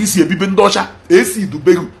etu ahụ isi ebibe ndị ọcha?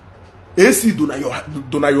 AC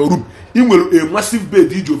do na your room. I nwere a massive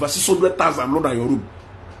bed iji over 600,000 lụ na your room.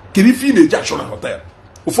 Kedu ife ị na-eji achọ na hotel?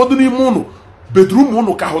 Ụfọdụ n'ime ụlọ bedroom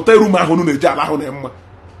ụlọ ka hotel room ahụ na-eji ala ahụ na mma.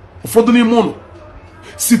 Ụfọdụ n'ime ụlọ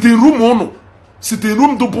sitting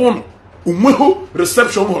room dụbụ ụnụ onweghị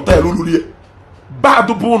reception hotel lulie bar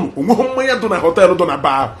dụbụ ụnụ onweghị mmanya dụ na hotel dụ na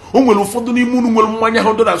bar. O nwere ụfọdụ n'ime unu nwere mmanya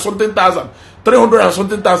 100,000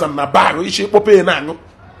 300,000 na bar iche kpọpe na-aṅụ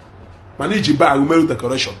mana iji bar mere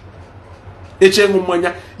decoration eche ṅụ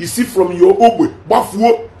mmanya isi from your ogbe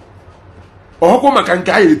gbafuo ọhụkwụ maka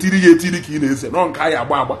nke anyị etiri ya etiri ka ị na-eze nọ nke anyị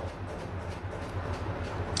agba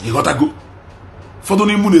ịghọtago. Ụfọdụ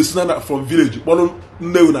n'ime na-esi na from village kpọrọ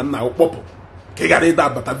nne na nna kpọpụ ka ị gara ịda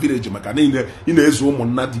abata village maka na ị na-ezu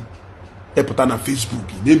ụmụnna dị ịpụta na Facebook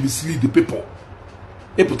na-emisili the people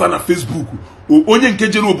ịpụta na Facebook. Onye nke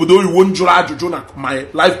jere obodo oyiwo njụrụ ajụjụ na my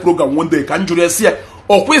live program one day ka m jụrụ esi ya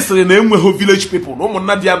ọ kwesịrị na enweghị village people na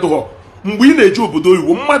ụmụnna dị adụghọ mgbe ị na-eje obodo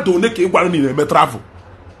oyiwo mmadụ one ka ị gwara na ị na-eme travel.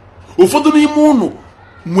 Ụfọdụ n'ime ụnụ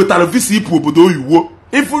nwetara visa ịpụ obodo oyiwo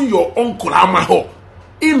even your uncle amahọ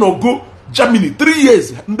ịnọgo Germany 3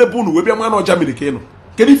 years ndị bụ ụnụ wee bịa nwa Germany ka ịnọ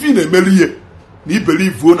kedu ife ị na-emere ihe na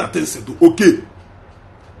iberivuo na tensedo okay.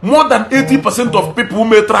 More than 80% of people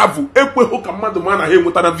may travel ekweghị ka mmadụ ma na ha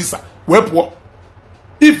enwetara visa wee pụọ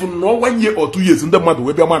even na 1 year or 2 years ndị mmadụ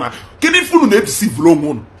wee bịa mana kedu ife unu na-edeceive onwe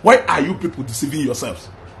unu? Why are you people deceiving yourselves?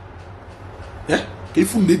 Ka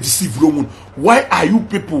ife unu na-edeceive onwe unu? Why are you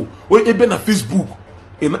people ebe na Facebook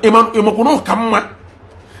ịmakwụna ka mma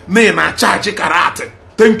na ị na-achaji karate?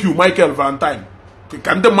 Thank you Michael Valentine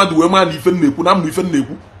ka ndị mmadụ wee maa na ife na-ekwu na mma ife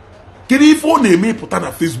na-ekwu. Kedu ife ọ na-eme pụta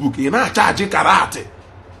na Facebook ị na-achaji karate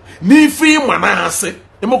n'ife ịma na asị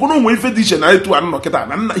ịmakwụna onwe ife dị iche na etu a nnọkịta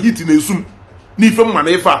na nna hiti na-esu m n'ife mma na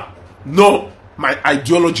ife a no my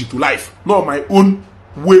ideology to life no my own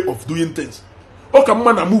way of doing things. Ọ ka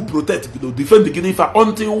mma na mụ protect bido defend gị n'ife a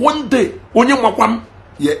until one day onye makwa m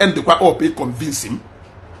ya endekwa up convince m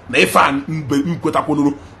na ife a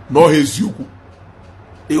mkwetakwanụrụ na ọha eziokwu.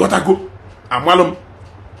 Ịghọtago amalụ m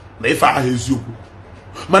na ife ahụ eziokwu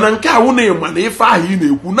mana nke a wụ na ịma na ife ahụ ị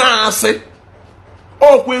na-ekwu na-asị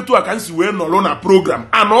ọkwa etu a ka m si wee nọrọ na program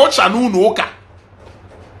Anaọcha n'ụlọ ụka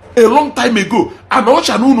a long time ago.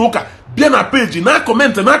 Anaọcha n'ụlọ ụka bịa na peji na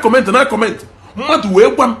kọmentị mmadụ wee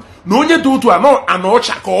gwa m na onye dị otu a nọ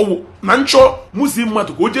Anaọcha ka ọwụ na nchọ muslim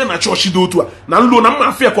mmadụ ka o jee na chọọchị dị otu a na nlo na mma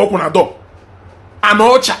afịa ka ọkwụ na dọ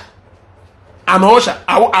Anaọcha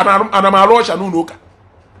ana m arụ ọcha n'ụlọ ụka.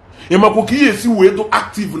 Ịmakwa ka ihe esi wee dị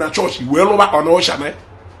active na chọọchị wee lụba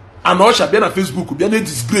Anaọcha bịa na Facebook bịa na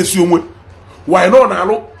disgrace onwe why nọ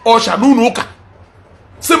na-alụ ọcha n'ụlọ ụka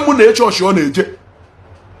si m na-eche ọchị ọ na-eje.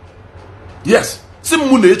 Yes, si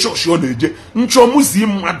m na-eche ọchị ọ na-eje nchọ mụzie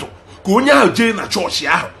mmadụ ka onye ahụ jee na chọọchị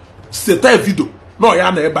ahụ seta vidio nọ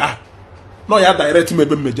ya na ebe ahụ nọ ya direct m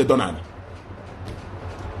ebe mmeje donald.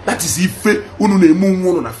 That is ife unu na-eme onwe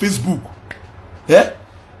unu na Facebook.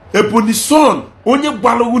 Ebony son onye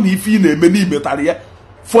gwara unu ife ị na-eme n'imetara ya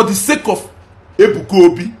for the sake of Ebuka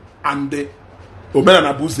Obi and the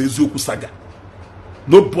Omenala bụ ụzọ eziokwu saga.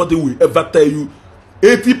 Nobody will ever tell you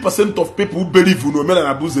 80% of people who believe in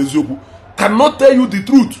Omenala bụ ụzọ eziokwu cannot tell you the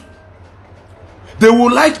truth. They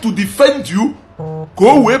would like to defend you ka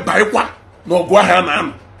o wee baịkwa na ọgụ ahịa na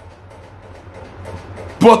anụ.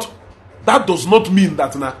 But that does not mean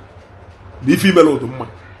that na ife imere otu mma.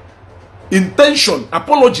 Intention,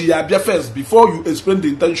 apology ya abịa first before you explain the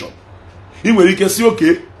intention. Ị nwere ike si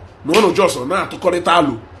oke na ụnụ jọsọ na-atụkọrịta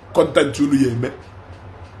alụ content unu ya eme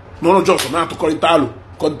n'ọnụ jọsọ na-atụkọrịta alụ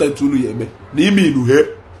content unu ya eme na ime inuhe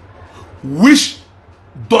which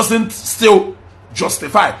doesn't still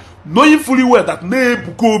justify knowing fully well that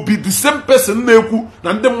na-Ebuka Obi the same person na-ekwu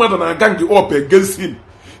na ndị mmadụ na-aga ngị up against him,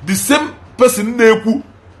 the same person na-ekwu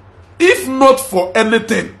if not for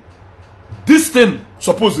anything this thing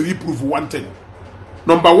supposedly prove one thing.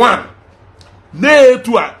 Number one,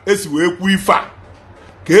 na-etu a esi wee kwu ife a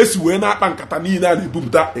ka esi wee na-akpa nkata niile a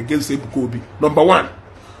na-ebupụta against Ebuka Obi. Number one.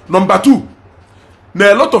 Number two,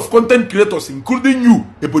 na a lot of content creators including you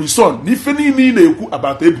Ebonyi son n'ife niile ị na-ekwu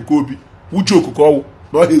about Ebuka Obi uche okuko ọwụ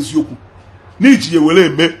na ọha eziokwu n'iji ya were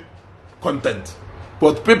eme content,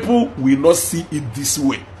 but people will not see it this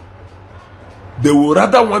way. They will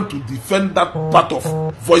rather want to defend that part of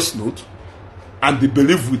voice note and they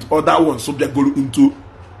believe with other ones so they go into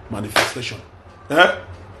manifestation.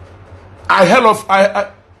 I hell on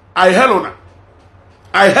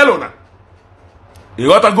her. You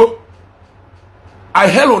gotta go. I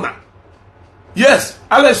hell on her. Yes,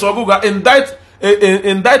 Alex Oguga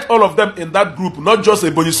indict all of them in that group, not just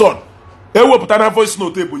Ebonyi son. Ewepụta voice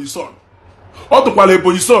note Ebonyi son. Ọ tụkwala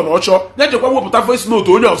Ebonyi son ọchọ, nyechekwa wepụta voice note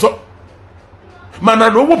onye ọzọ. Mana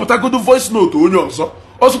na wepụta godo voice note onye ọzọ.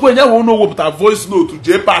 Ọsụkwa enye ahụ na wepụta voice note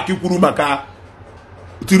J-Pack kwuru maka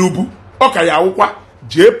Tinubu. Ọ ka ya awụkwa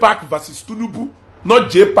J-Pack versus Tinubu, not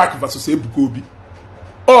J-Pack versus Ebuka Obi.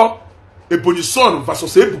 ọ Ebonyi Son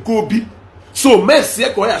versus Ebuka Obi. So mesie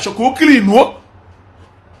ka ọ ya achọ ka o kiri nuo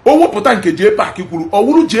o wepụta nke J Park kwuru ọ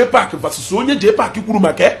wụrụ J Park versus onye J Park kwuru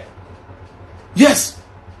maka. Yes,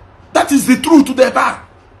 that is the truth there ba.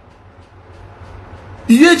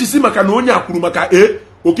 Ihe ejisi maka na onye akwuru maka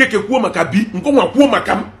Okeke kwuo maka B, nkonwa kwuo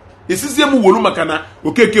maka m. Esizie m wolu maka na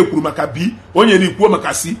Okeke kwuru maka B, onye ni kwuo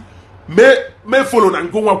maka C. Me follow na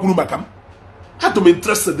nkonwa kwuru maka m. Hato me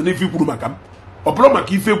interested na ife kwuru maka m. Ọ bụrụ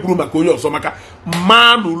maka ife kwuru maka onye ọzọ maka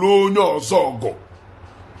manụlụ onye ọzọ ọgọ.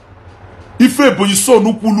 Ife Ebonyi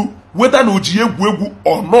Son kwulu whether na oji egwu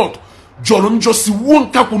or not, jọrọ njọ si wuo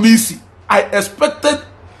nkakwu n'isi. I expected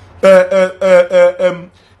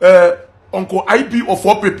Uncle IB of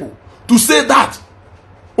all people to say that.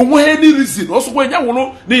 Onwe any reason also when ya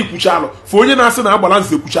wụrụ na ikwuchalụ for onye na-asị na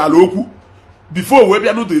agbalanze kwuchalụ okwu before we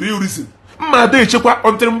bịa no the real reason. Mma ada echekwa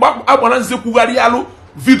until mgba agbalanze kwugharịalụ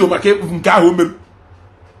video maka nke ahụ mere.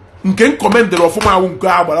 Nke nkọmendere ọfụma ahụ nke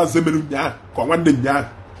agbalanze mere nyaa ka nwanne nyaa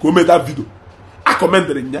ka o mee that video. A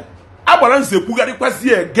commendere nya agbalanze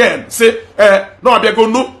kwugharịkwazie again say na ọbịago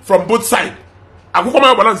no from both side. Akwụkwọ m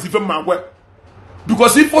agbalanze ife mma agwa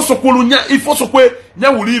because ifo sokwolu nya ifo sokwe nya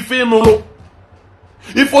wuri ife n'ụlọ.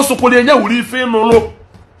 Ifo sokwolu nya wuri ife n'ụlọ.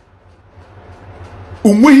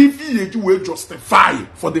 Onweghị ife ihe ji wee justify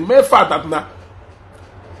for the mere fact that na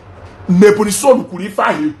Ebonyi Son kwuru ife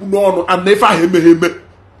ahụ ekwu n'ọnụ and na ife ahụ emeghe.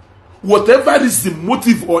 Whatever is the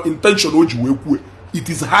motive or intention o ji wee kwue, it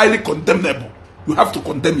is highly condemnable. You have to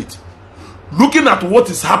condemn it. Looking at what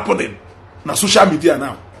is happening na social media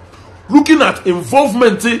now, looking at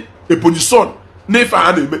involvement Ebonyi Son n'ife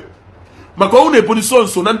a na-eme maka ọ na Ebonyi Son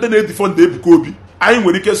so na ndị na-edifond Ebuka Obi, anyị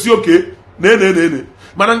nwere ike si oke na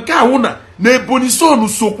mana nke ahụ na Ebonyi Son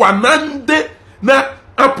sokwa na ndị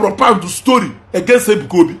na-propound story against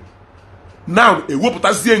Ebuka Obi. Now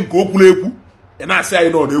ewepụtazie nke okwulu ekwu na-asị anyị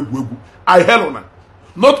na ọ na-egwu egwu anyị helu na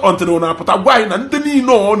not until ọ na-apụta gwa anyị na ndị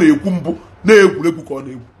niile ọ na-ekwu mbụ na-egwuregwu ka ọ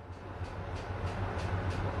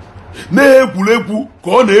na-egwu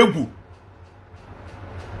ka ọ na-egwu.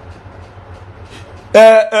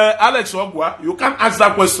 Alex Ogwa, you can't ask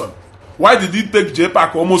that question. Why did it take J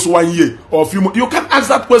Park almost 1 year or a few months? You can't ask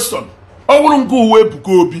that question. I wouldn't go away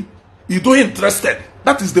Ebuka Obi. You don't interested.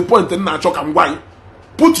 That is the point in Nacho Kangwai.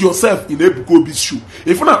 Put yourself in Ebuka Obi's shoe.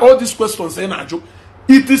 If you have all these questions in Nacho,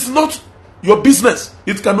 it is not your business.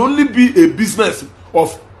 It can only be a business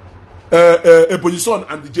of Ebonyi Son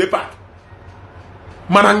and the J Park.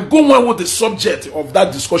 Man, and go on with the subject of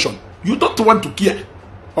that discussion. You don't want to care.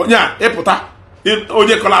 Oh yeah, epota.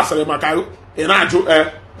 Onye class maka na-ajụ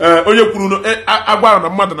onye kwuru no agwara na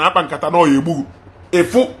mmadụ na-akpa nkata na ọya egbugu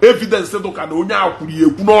efu evidence dụka na onye ahụ kwuru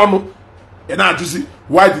ekwu n'ọnụ na-ajụzi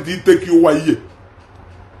why did it take you 1 year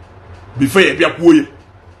before ya bịa kwuo ya.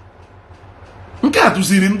 Nke a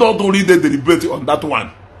duziri ndị ọdụ ide deliberate on that one,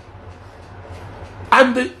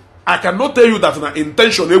 and I cannot tell you that na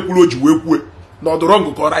intention ekwuru oji wee kwue na ọdụ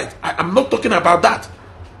wrong or right. I am not talking about that.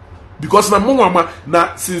 Because na mụnwa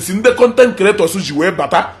na since ndị content creators ji wee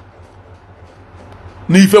bata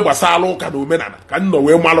n'ife gbasara ụka na omenala ka nọ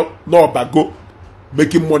wee malụ n'ọbago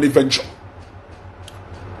making money venture.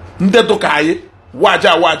 Ndị dụka anyị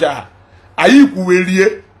waja ha anyị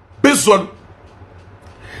kwuwerie based on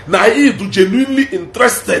na anyị do genuinely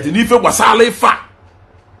interested n'ife gbasara ife a.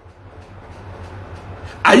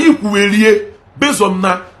 Anyị kwuwerie based on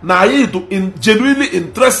na anyị do genuinely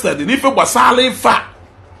interested n'ife gbasara ife a.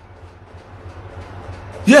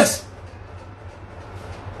 Yes.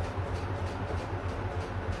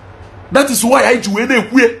 That is why I ji wee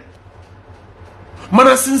na-ekwu.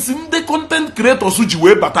 Mana since ndị content creators ji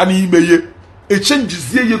wee bata n'ime ye, e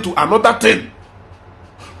changezie ye to another thing.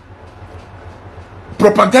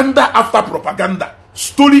 Propaganda after propaganda,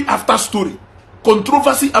 story after story,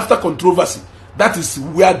 controversy after controversy. That is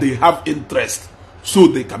where they have interest, so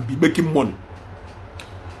they can be making money.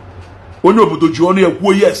 Onye obodo ji ọnụ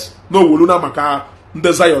ekwuo yes, no wolu na maka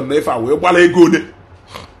ndị Zion na ife a wee gbara ego one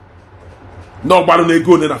na ọgbara na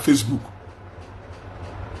ego one na Facebook.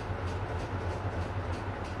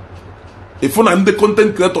 Ifu na ndị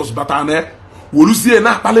content creators bata na woluzie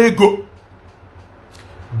na akpala ego.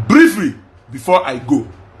 Briefly before I go,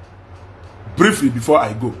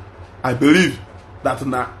 I believe that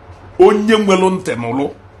na onye nwelu ntị n'ụlụ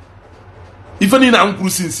ife niile na nkwuru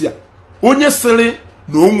sinsi ya onye sịrị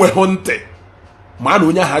na onweghị ntị ma na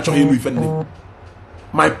onye ahụ achọghị ịnụ ife nne.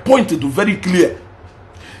 My point is very clear.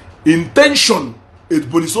 Intention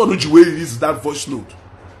Ebonyi Son ji wee release that voice note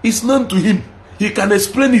is known to him. He can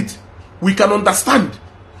explain it. We can understand.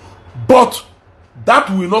 But that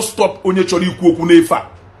will not stop onye chọrọ ikwu okwu n'efe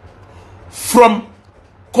from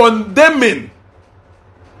condemning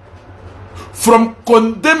from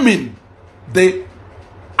condemning the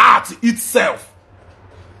art itself,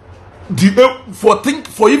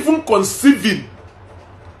 for even conceiving.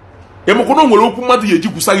 Emokono nwere okwu mmadụ ya eji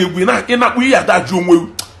kwusa egwu ịnakpu ihe adajụ onwe.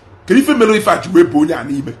 Kedu ife melu ife aji wee bụ onye a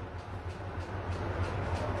n'ime?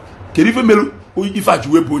 Kedu ife melu ife aji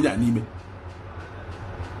wee bụ onye a n'ime?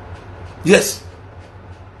 Yes.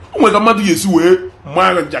 O nwere mmadụ ya esi wee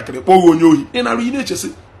mara njakịrị kpọọ onye ohi. Ị na-arụ ị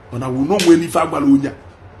na-echesi ọ na wụ n'onwe n'ife agbara onye a.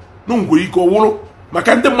 No nwere ike ọwụrụ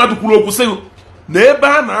maka ndị mmadụ kwuru okwu sị na ebe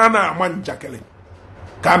a na-ama njakịrị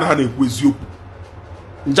ka a na-ekwu eziokwu.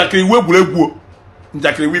 Njakịrị iwe egwuregwu,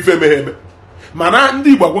 njakịrị iwe ife emeghe eme. Mana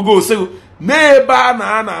ndị Igbo agwago osego n'ebe a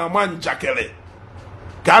na-ama njakịrị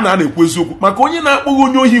ka a na-ekwu eziokwu. Maka onye na-akpọghị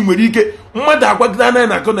onye ohi nwere ike mmadụ agwagide anaghị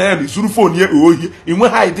na-akụ na ya na izuru fon ya ohi inwe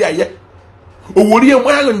ha idea ya o were ihe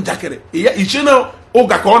nwa ahụ njakịrị ya iche na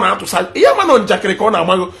ụga ka ọ na-atụsa ihe ma na njakịrị ka ọ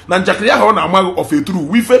na-amaghị na njakịrị ahụ ọ na-amaghị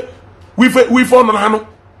ofeturu wife ọnụ na anụ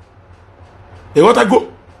ịghọtago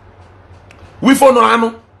wife ọnụ na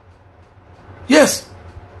anụ. Yes,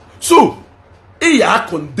 so ya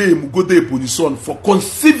condemn Gode position for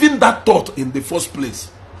conceiving that thought in the first place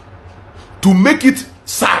to make it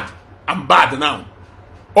sad and bad now,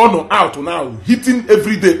 on out now, hitting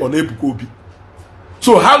every day on Ebuka Obi.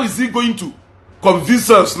 So how is he going to convince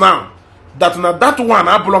us now that na that one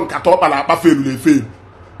abulong katopala apafelu le fail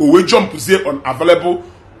or we jump say on available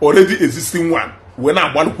already existing one when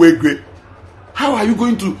I want to. How are you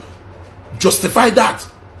going to justify that?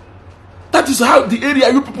 That is how the area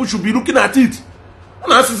you people should be looking at it.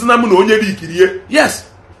 Yes,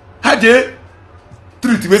 had they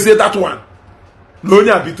treat me say that one.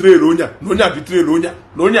 Nonya betray Nonya betray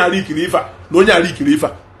Nonya Rikirifa, Nonya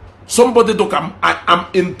Rikirifa. Somebody to come. I am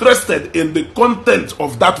interested in the content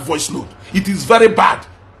of that voice note. It is very bad.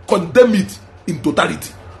 Condemn it in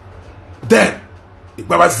totality. Then,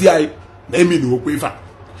 Ibabaziai, name in Okwefa.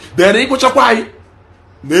 Then Iko Chakwai,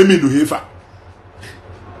 name in Uhefa.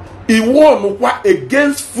 He warned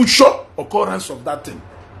against future occurrence of that thing,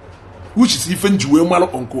 which is even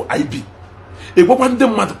Juemalo Uncle IB. A woman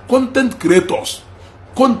demand content creators.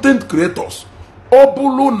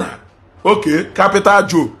 Obuluna. Okay, capital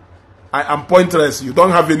Joe. I am pointless. You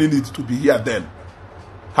don't have any need to be here then.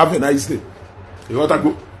 Have a nice day. You want to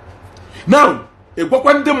go? Now, a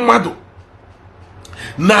woman demand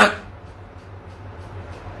na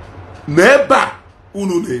neba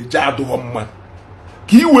unune jadu homman.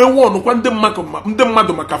 Ki we won kwa ndị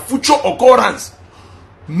mmadụ maka future occurrence.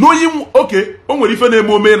 Knowing okay, o nwere ife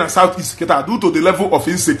na-eme ome na southeast kita due to the level of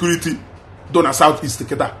insecurity do na southeast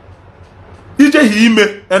kita. Ije hi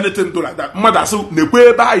ime anything do like that. Mmadụ asụ na-ekwe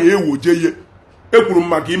ebe a ya ewoje ihe. Ekwuru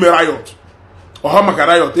maka ime riot. Ọha maka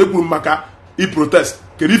riot, ekwuru maka protest.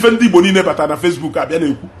 Kedu ife ndị Igbo niile bata na Facebook abịa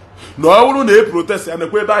na-ekwu. Na ọ bụrụ na protest ya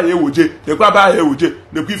na-ekwe ebe a ya ewoje, na-ekwe ebe a ya ewoje,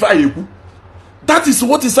 na-ekwe ife a ya ekwu. That is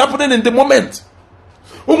what is happening in the moment.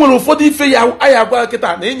 O nwere ụfọdụ ife ya aya agwa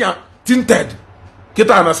kita na ịnya tinted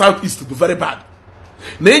kita na southeast do very bad.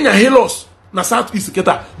 Na ịnya halos na southeast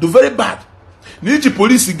kita do very bad. Na iji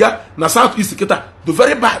polisi ga na southeast kita do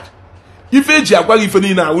very bad. Ife eji agwa ife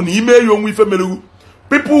niile ahụ na ime ya onwe ife merewu.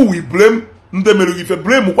 People will blame ndị merewu ife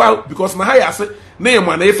blame kwa because na ha ya asị na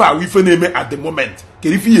ịma na ife ahụ ife na-eme at the moment.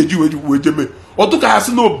 Kere ife ya eji wejeme. Otu ka ha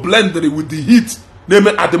sị no blended with the heat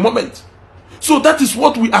na-eme at the moment. So that is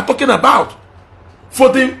what we are talking about. For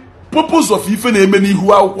the purpose of ife na-eme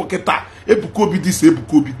n'ihu akwụkwọ kịta Ebuka Obi this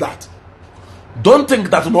Ebuka Obi that. Don't think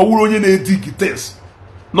that na ọwụrụ onye na-edi things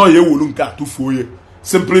no ya ewolu nke atụfuo ya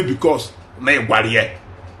simply because na ịgwara ya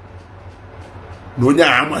na onye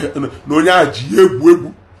a ji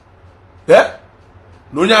egwu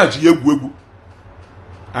na onye a ji egwu.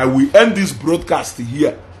 I will end this broadcast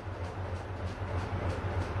here.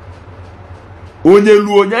 Onye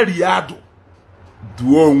luo onye riadụ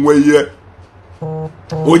duo onwe ya.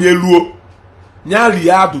 Onye luo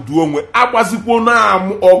nyali adudu onwe agbazikwo na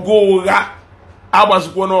ọgụ ụgha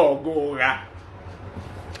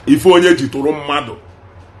ife onye ji tụrụ mmadụ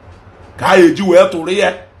ka a eji wee tụrụ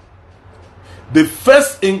ya. The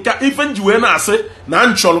first nka ife nji wee na-asị na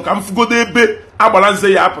nchọrọ ka m fugodo ebe agbara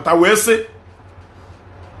nze ya apụta wee sị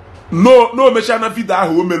no mecha na video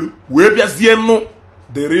ahụ o meru wee bịazie nụ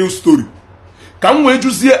the real story ka m wee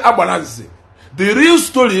juzie agbara nze the real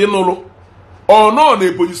story ịnụrụ ọ nọ na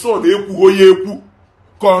Ebonyi so na ekwu onye ekwu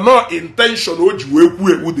ka ọ nọ intention o ji wee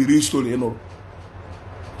ekwu the real story ịnụrụ.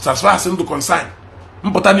 As far as ndụ concern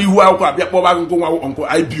mpụta n'ihu akwụkwọ abịa kpọba ngụ nwa ọnkụ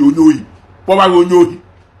IB onye ohi kpọba onye ohi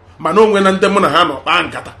mana onwe na ndị mụ na ha nọ kpaa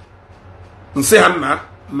nkata nsị ha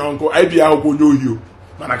na ọnkụ IB akwụkwọ onye ohi o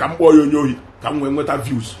mana ka m kpọọ ya onye ohi ka m wee nweta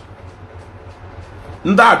views.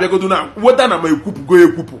 ndị abịagodo na weda na ma ekwupụgo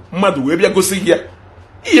ekwupụ mmadụ wee bịa gosi gị ya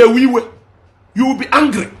iyewe iwe, you will be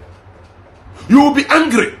angry, you will be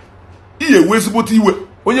angry, iyewe ezigbote iwe,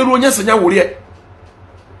 onye ruo onye senya wụrụ ya.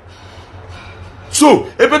 So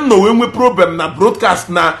ebe nọ wee nwe problem na broadcast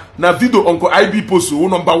na video Uncle IB post.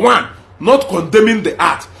 Number 1, not condemning the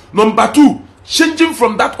art. Number 2, changing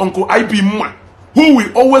from that Uncle IB man who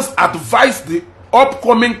will always advise the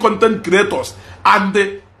upcoming content creators and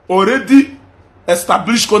the already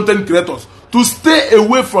established content creators to stay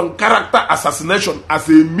away from character assassination as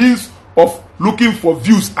a means of looking for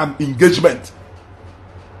views and engagement.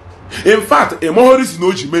 In fact, a more reason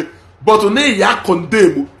no jime, but on ya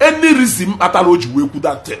condemn any reason atalo we could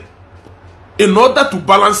that thing. In order to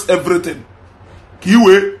balance everything, he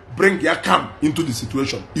will bring ya calm into the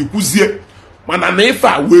situation. Ikuzie mana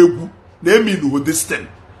nefa wegu name no this thing.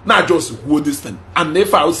 Not just who this thing. And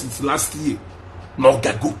nefa since last year. No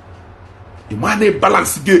gago. You want a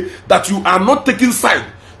balance again, that you are not taking side,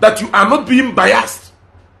 that you are not being biased.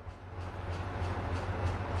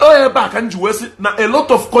 Oh, back and you see now a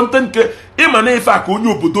lot of content. Imane if I can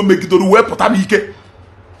you but don't make it we potamike.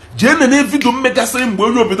 Jane and if you don't make a same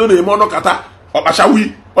when you don't a monokata or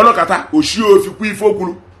ashawi onokata or shio if you quit for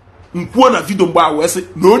Nkwana video ba wese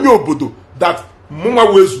no nyo obodo that mama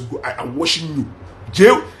wezu I am watching you.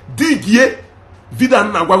 Jail dig ye video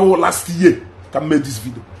na gwago last year can make this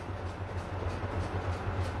video.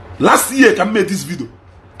 Last year can make this video.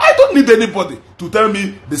 I don't need anybody to tell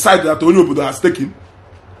me the side that Onyo Obodo has taken.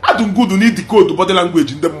 I don't go to need the code to body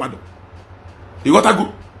language in them mother. You got to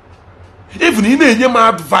go. Even in a my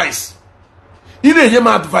advice. In a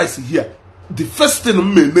my advice here. The first thing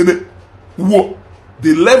what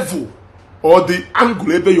the level or the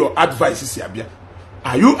angle of your advice is here.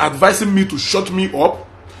 Are you advising me to shut me up?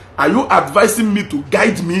 Are you advising me to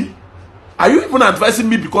guide me? Are you even advising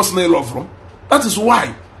me because I love from? That is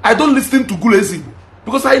why I don't listen to Ọge Eziokwu,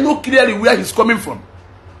 because I know clearly where he's coming from.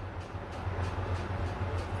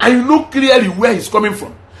 I know clearly where he's coming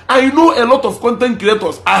from. I know a lot of content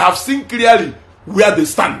creators. I have seen clearly where they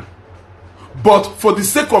stand. But for the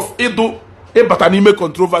sake of Edo, Ebatanime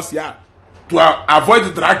controversy, to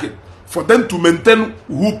avoid dragging, for them to maintain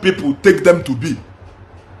who people take them to be,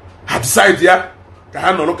 I decided here,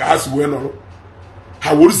 I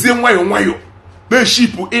will say why they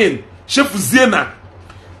ship in, chef Zena.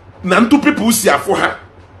 Na two people see for her.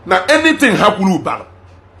 Now anything happen about,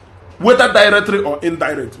 whether directly or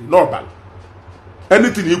indirectly, no ban.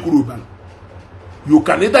 Anything you could ban. You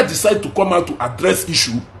can either decide to come out to address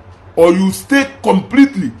issue, or you stay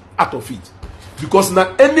completely out of it. Because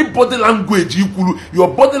now any body language you could, your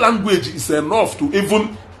body language is enough to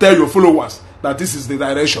even tell your followers that this is the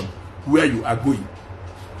direction where you are going.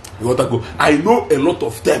 You want to go. I know a lot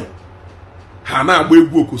of them. Hana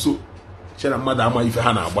go koso. Chena mmadụ ama ife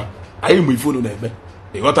ha na-agba anyị ma ife unu na-eme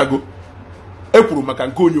ịghọtago ekwuru maka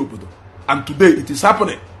nke onye obodo and today it is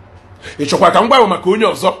happening. Ịchọkwa ka ngwa maka onye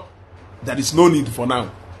ọzọ, there is no need for now,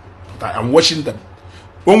 but I am watching them.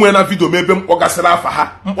 Onwe na video mebe mkpọgasịrị afa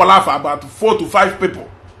ha mkpọla afa about 4 to 5 people,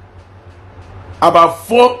 about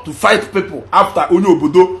 4 to 5 people after onye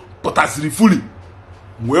obodo pụtasịrị fully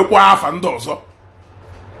wee kwa afa ndị ọzọ.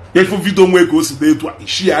 Efu video nwe ka o si dị etu a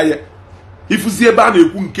Ishi aya ifuzi ebe a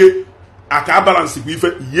na-ekwu nke aka balance ku ife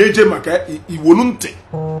yeje maka iwonu ntị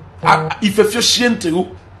ife fioshie ntị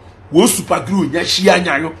wo super glue nya shi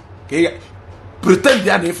anyayo ke pretend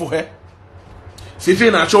ya na ifo he si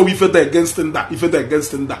ife na achọ ife the against that, ife the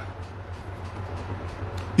against that,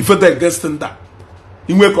 ife the against that.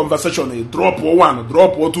 Inwe conversation drop 1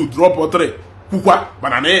 drop 2 drop 3 kwukwa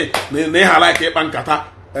bana na ha like ịkpa nkata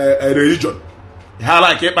religion, ha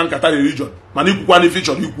like ịkpa nkata religion mana ikwukwa na ife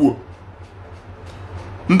chọrọ ikwuo.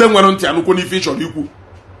 Ndị nwere ntị anụkwo n'ife ịchọrọ ikwu.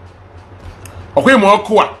 Ọkwa ime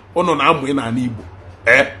ọkụ a ụnụ na-amụ ị n'ala Igbo.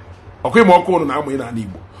 Ọkwa ime ọkụ ụnụ na-amụ ị n'ala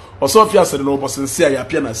Igbo. Ọsọfịa sịrị na ụbọchị nsị a ya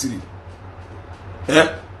pịa na siri.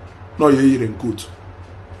 Nọ ya eyiri nkotu.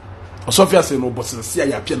 Ọsọfịa sịrị na ụbọchị nsị a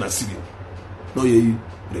ya pịa na siri. Nọ ya eyiri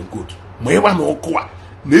nkotu. Ma ịgba na ọkụ a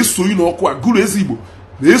na-eso yi na ọkụ a Ọge Eziokwu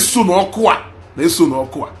na-eso na ọkụ a na-eso na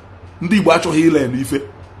ọkụ a. Ndị Igbo achọghị ile n'ife.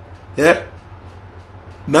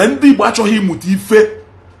 Na ndị Igbo achọghị ịmụta ife.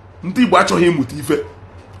 Ndị Igbo achọghị ịmụta ife.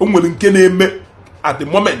 O nwere nke na-eme at the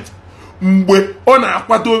moment mgbe ọ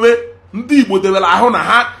na-akwadobe ndị Igbo debere ahụ na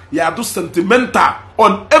ha ya do sentimental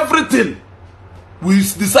on everything. We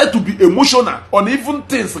decide to be emotional on even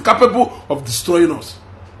things capable of destroying us.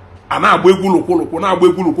 A na-agba egwu lokwolokwo na-agba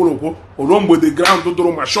egwu lokwolokwo ruo mgbe the ground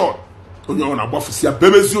dụrụ ma short onye ọ na-agbafusi ya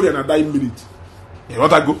bebezi ọrịa na 9 minutes.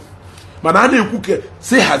 Ịghọtago? Mana a na-ekwu ke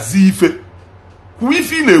si hazie ife.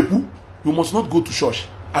 If you na-ekwu, you must not go to church.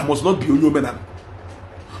 I must not be onye omenala.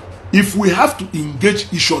 if we have to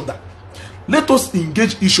engage each other, let us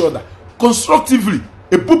engage each other constructively.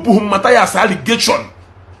 A people who Matthias allegation.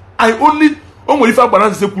 I only if I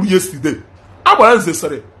balance yesterday. I balance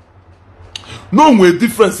sorry. No way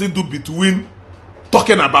difference do between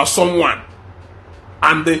talking about someone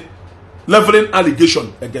and the leveling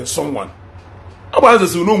allegation against someone. I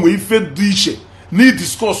balance no way if do ishe need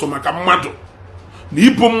discourse on makamado. Ni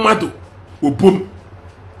bomado obom.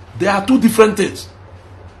 There are two different things.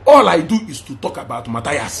 All I do is to talk about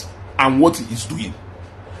Matthias and what he is doing.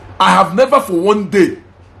 I have never for one day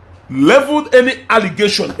leveled any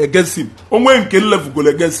allegation against him. Onwe nke level go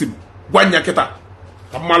against him. Gwanyaketa.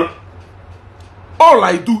 All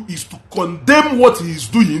I do is to condemn what he is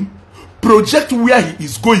doing, project where he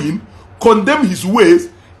is going, condemn his ways,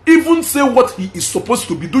 even say what he is supposed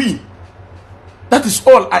to be doing. That is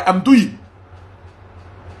all I am doing.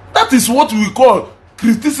 That is what we call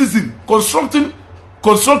criticism,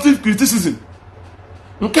 constructive criticism.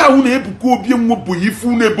 Nke ahụ na-ebuko obi mmobo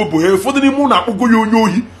ifu na-ebobo he ụfọdụ n'ime na-akpọgo ya onye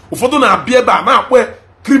ohi, ụfọdụ na-abịa ebe a na-akpọ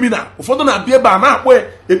criminal, ụfọdụ na-abịa ebe a na-akpọ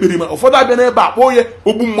ekperima, ụfọdụ abịa n'ebe akpọ ya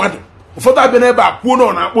ogbu mmadụ, ụfọdụ abịa n'ebe akwuo na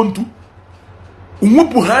ọ na-akpọ ntu.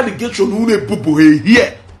 Nwepụ ha allegation na-ebobo he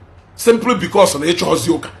here simply because na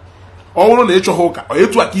ịchọzi ụka. Ọ bụrụ na ịchọghị ụka, ọ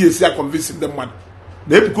etu aka esi convince ndị mmadụ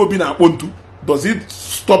na ebuko obi na-akpọ ntu. Does it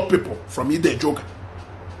stop people from ide joker?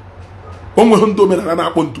 Onwe ndị omenala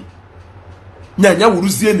na-akpọ ntu. Nyanya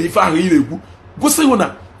wuruzie na ife ahụ ị na-ekwu. Gosi hụ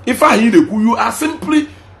na ife ahụ ị na-ekwu, you are simply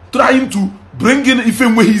trying to bring in ife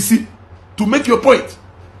nweghị isi to make your point.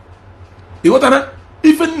 Ịghọtana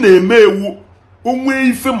ife na-eme ewu onwe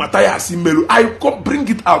ife Matthias meru, I come bring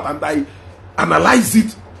it out and I analyze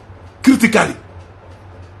it critically.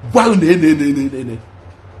 Gwa ne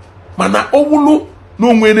mana owulu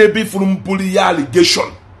n'onwe n'ebe ifuru mpụrụ ya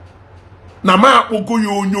allegation na ma akpọgo ya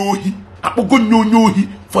onye ohi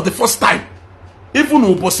for the first time. Even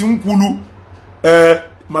ụbọchị nkwulu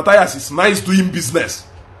Matthias is nice doing business.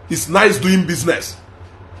 It's nice doing business.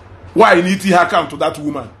 Why need to account to that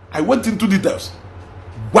woman? I went into details.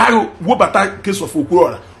 Why wobata case of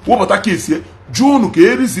Okwuora? Wobata case here? June ka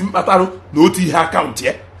erizi mkpatarụ na otu ihe account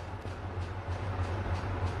here.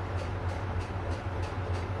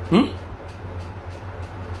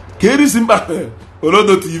 Keri Simba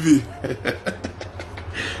Olodo TV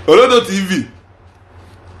Olodo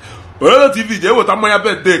TV je wota mmanya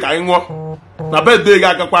birthday ka anyị ṅụọ na birthday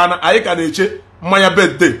ga-agakwa na anyị ka na-eche mmanya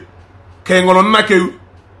birthday ka anyị ṅụrụ nna kewu.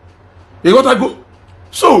 You got to go.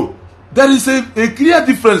 So there is a clear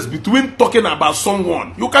difference between talking about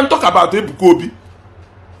someone. You can talk about Ebuka Obi.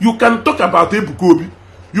 You can talk about Ebuka Obi.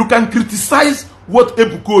 You can criticize what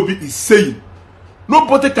Ebuka Obi is saying.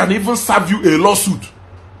 Nobody can even serve you a lawsuit.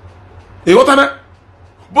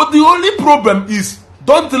 But the only problem is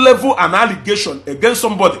don't level an allegation against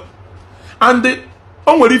somebody. And if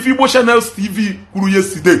Igbo Channels TV kuru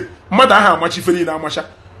yesterday, my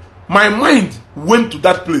mind went to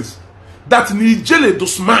that place. That Nijele do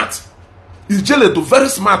smart. Nijele do very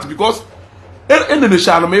smart because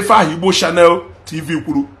Igbo Channel TV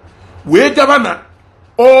kuru we governor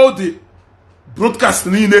all the broadcast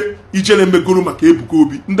niile Ijele megoro maka Ebuka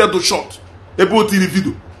Obi ndị do short ebe o tiri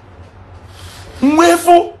video.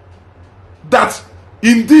 Wherefore, that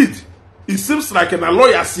indeed it seems like a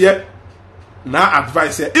lawyer here now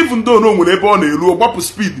advice here, even though no one ever on a low bump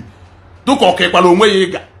speed,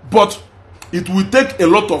 but it will take a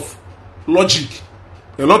lot of logic,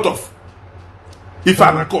 a lot of if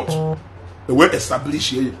I'm a court, the way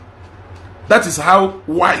established here. That is how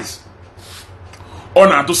wise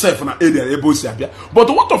honor to self na area able to. But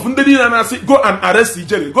what of Ndedi say go and arrest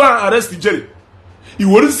Ijele, go and arrest Ijele. He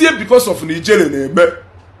was here because of Nigeria na-eme.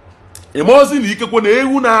 Emozi na ikekwe na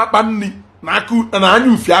ewu na-akpa nni na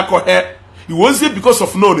anya ufi akọ he. He was here because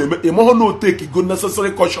of no na-eme. Emoho no take go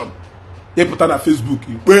necessary caution. He put on Facebook.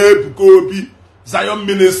 Ebuka Obi Zion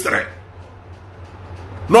Ministry.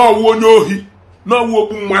 No onye ohi, no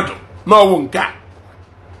okpu mmadụ, no nka.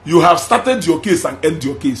 You have started your case and end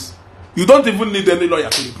your case. You don't even need any lawyer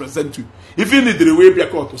to represent you. If you need the way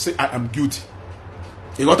back to say I am guilty.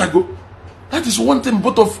 You gotta go. That is one thing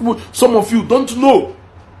some of you don't know.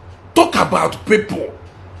 Talk about people.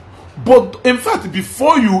 But in fact,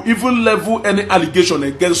 before you even level any allegation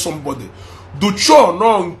against somebody, do show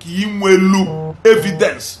no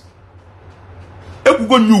evidence.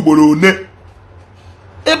 Ekugo nyugboro ne.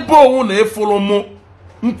 Ebo na efolo mo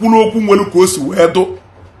nkwulu okwu nwelu ka o si wee do.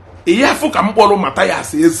 Iyafu ka mkpọrọ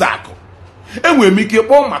Matthias Eziokwu. Enwe m ike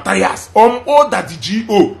kpọọ Matthias that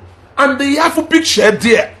GO and the yafu picture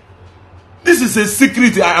there. This is a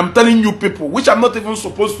secret I am telling you people, which I'm not even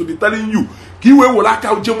supposed to be telling you.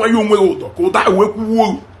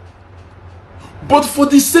 But for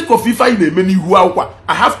the sake of if I many who are,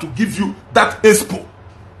 I have to give you that expo.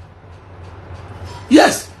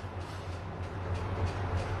 Yes.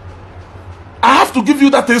 I have to give you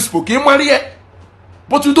that expo.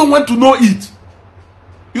 But you don't want to know it.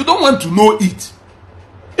 You don't want to know it.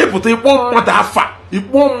 He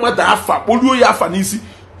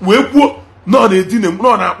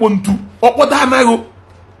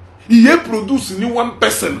produce ni one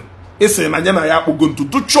person. Ese na nya na ya akpogontu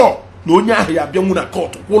do cho na onye ahụ ya bịa nwu na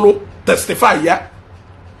court kwụlụ testify ya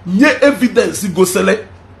nye evidence go sele.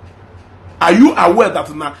 Are you aware that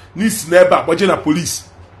na n'isi n'ebe a gbaje na police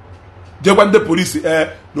jegwa ndị police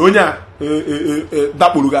na onye a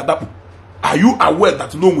dakpuru ga adakpu? Are you aware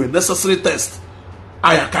that no way necessary test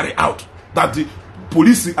I carry out that the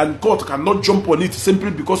police and court cannot jump on it simply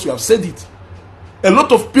because you have said it? A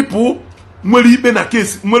lot of people nwere ikpe na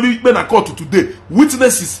case, nwere ikpe na court today,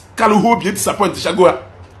 witnesses can hold be disappointed. Shagoa,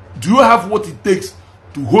 do you have what it takes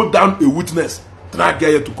to hold down a witness try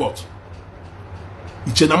get you to court?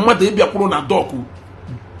 Iche na mmadụ ịbịa kwuru na doku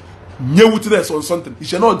nye witness on something,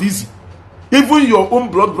 it's not easy. Even your own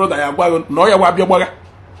blood brother ya gwa no ya wa bịa gbaga.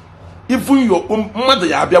 Even your own mmadụ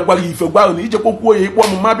ya abịa gwa ife gwa na ije kwuo ya ikpe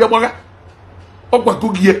ọmụma abịa gbaga. Ọgwago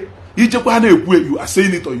gị ije kwa na ekwu you are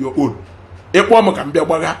saying it on your own. Ekpo ọmụ ka mbịa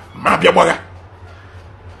gbaga ma bịa gbaga.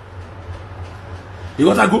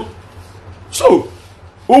 Ịghọtago? So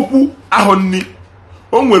okwu ahụ nni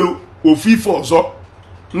o nwere ofu ife ọzọ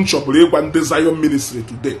nchọpụrụ ịgwa ndị Zion ministry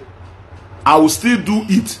today. I will still do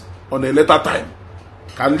it on a later time.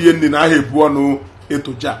 Ka ndị nni na ahụ ebu ọnụ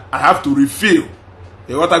etoja. I have to refill.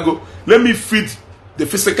 Ịghọtago? Let me feed the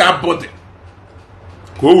physical body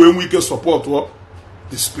ka o wee nwee ike support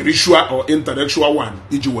the spiritual or intellectual one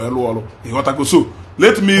iji wee lụọ ọrụ. Ịghọtago? So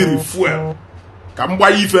let me refuel ka m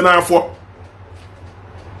gbanye ife n'afọ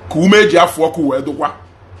ka ume eji afọ ọkụ wee dụkwa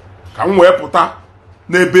ka m wee pụta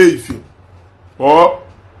n'ebe ife or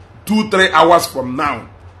 2-3 hours from now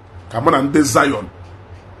ka mụ na ndị Zion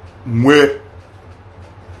nwee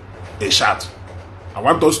a shot. I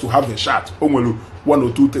want us to have a shot. O nwere 1 or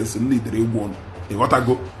 2 things needed egwu ọnụ.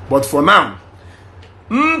 Ịghọtago? But for now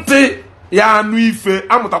ntị ya anụ ife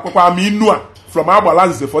amụtakwakwa m inu a from Agbala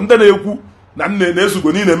Nze for ndị na-ekwu na nne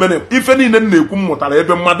na-ezugo niile mene ife niile na-ekwu m mụtara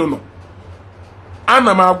ebe mmadụ nọ.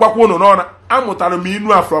 Ana m agwakwa ụnụ n'ọra amụtara m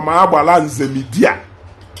inu a from Agbala Nze media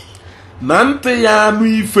na ntị ya anụ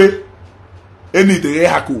ife enidere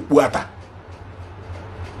ha ka okpu ata.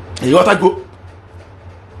 Ịghọtago?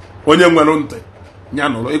 Onye nwere ntị nya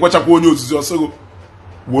nụrụ ịgwachakwa onye ozizi ọsịgo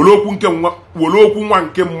were okwu nwa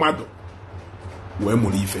nke mmadụ wee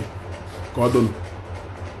mụrụ ife ka ọ dụnụ.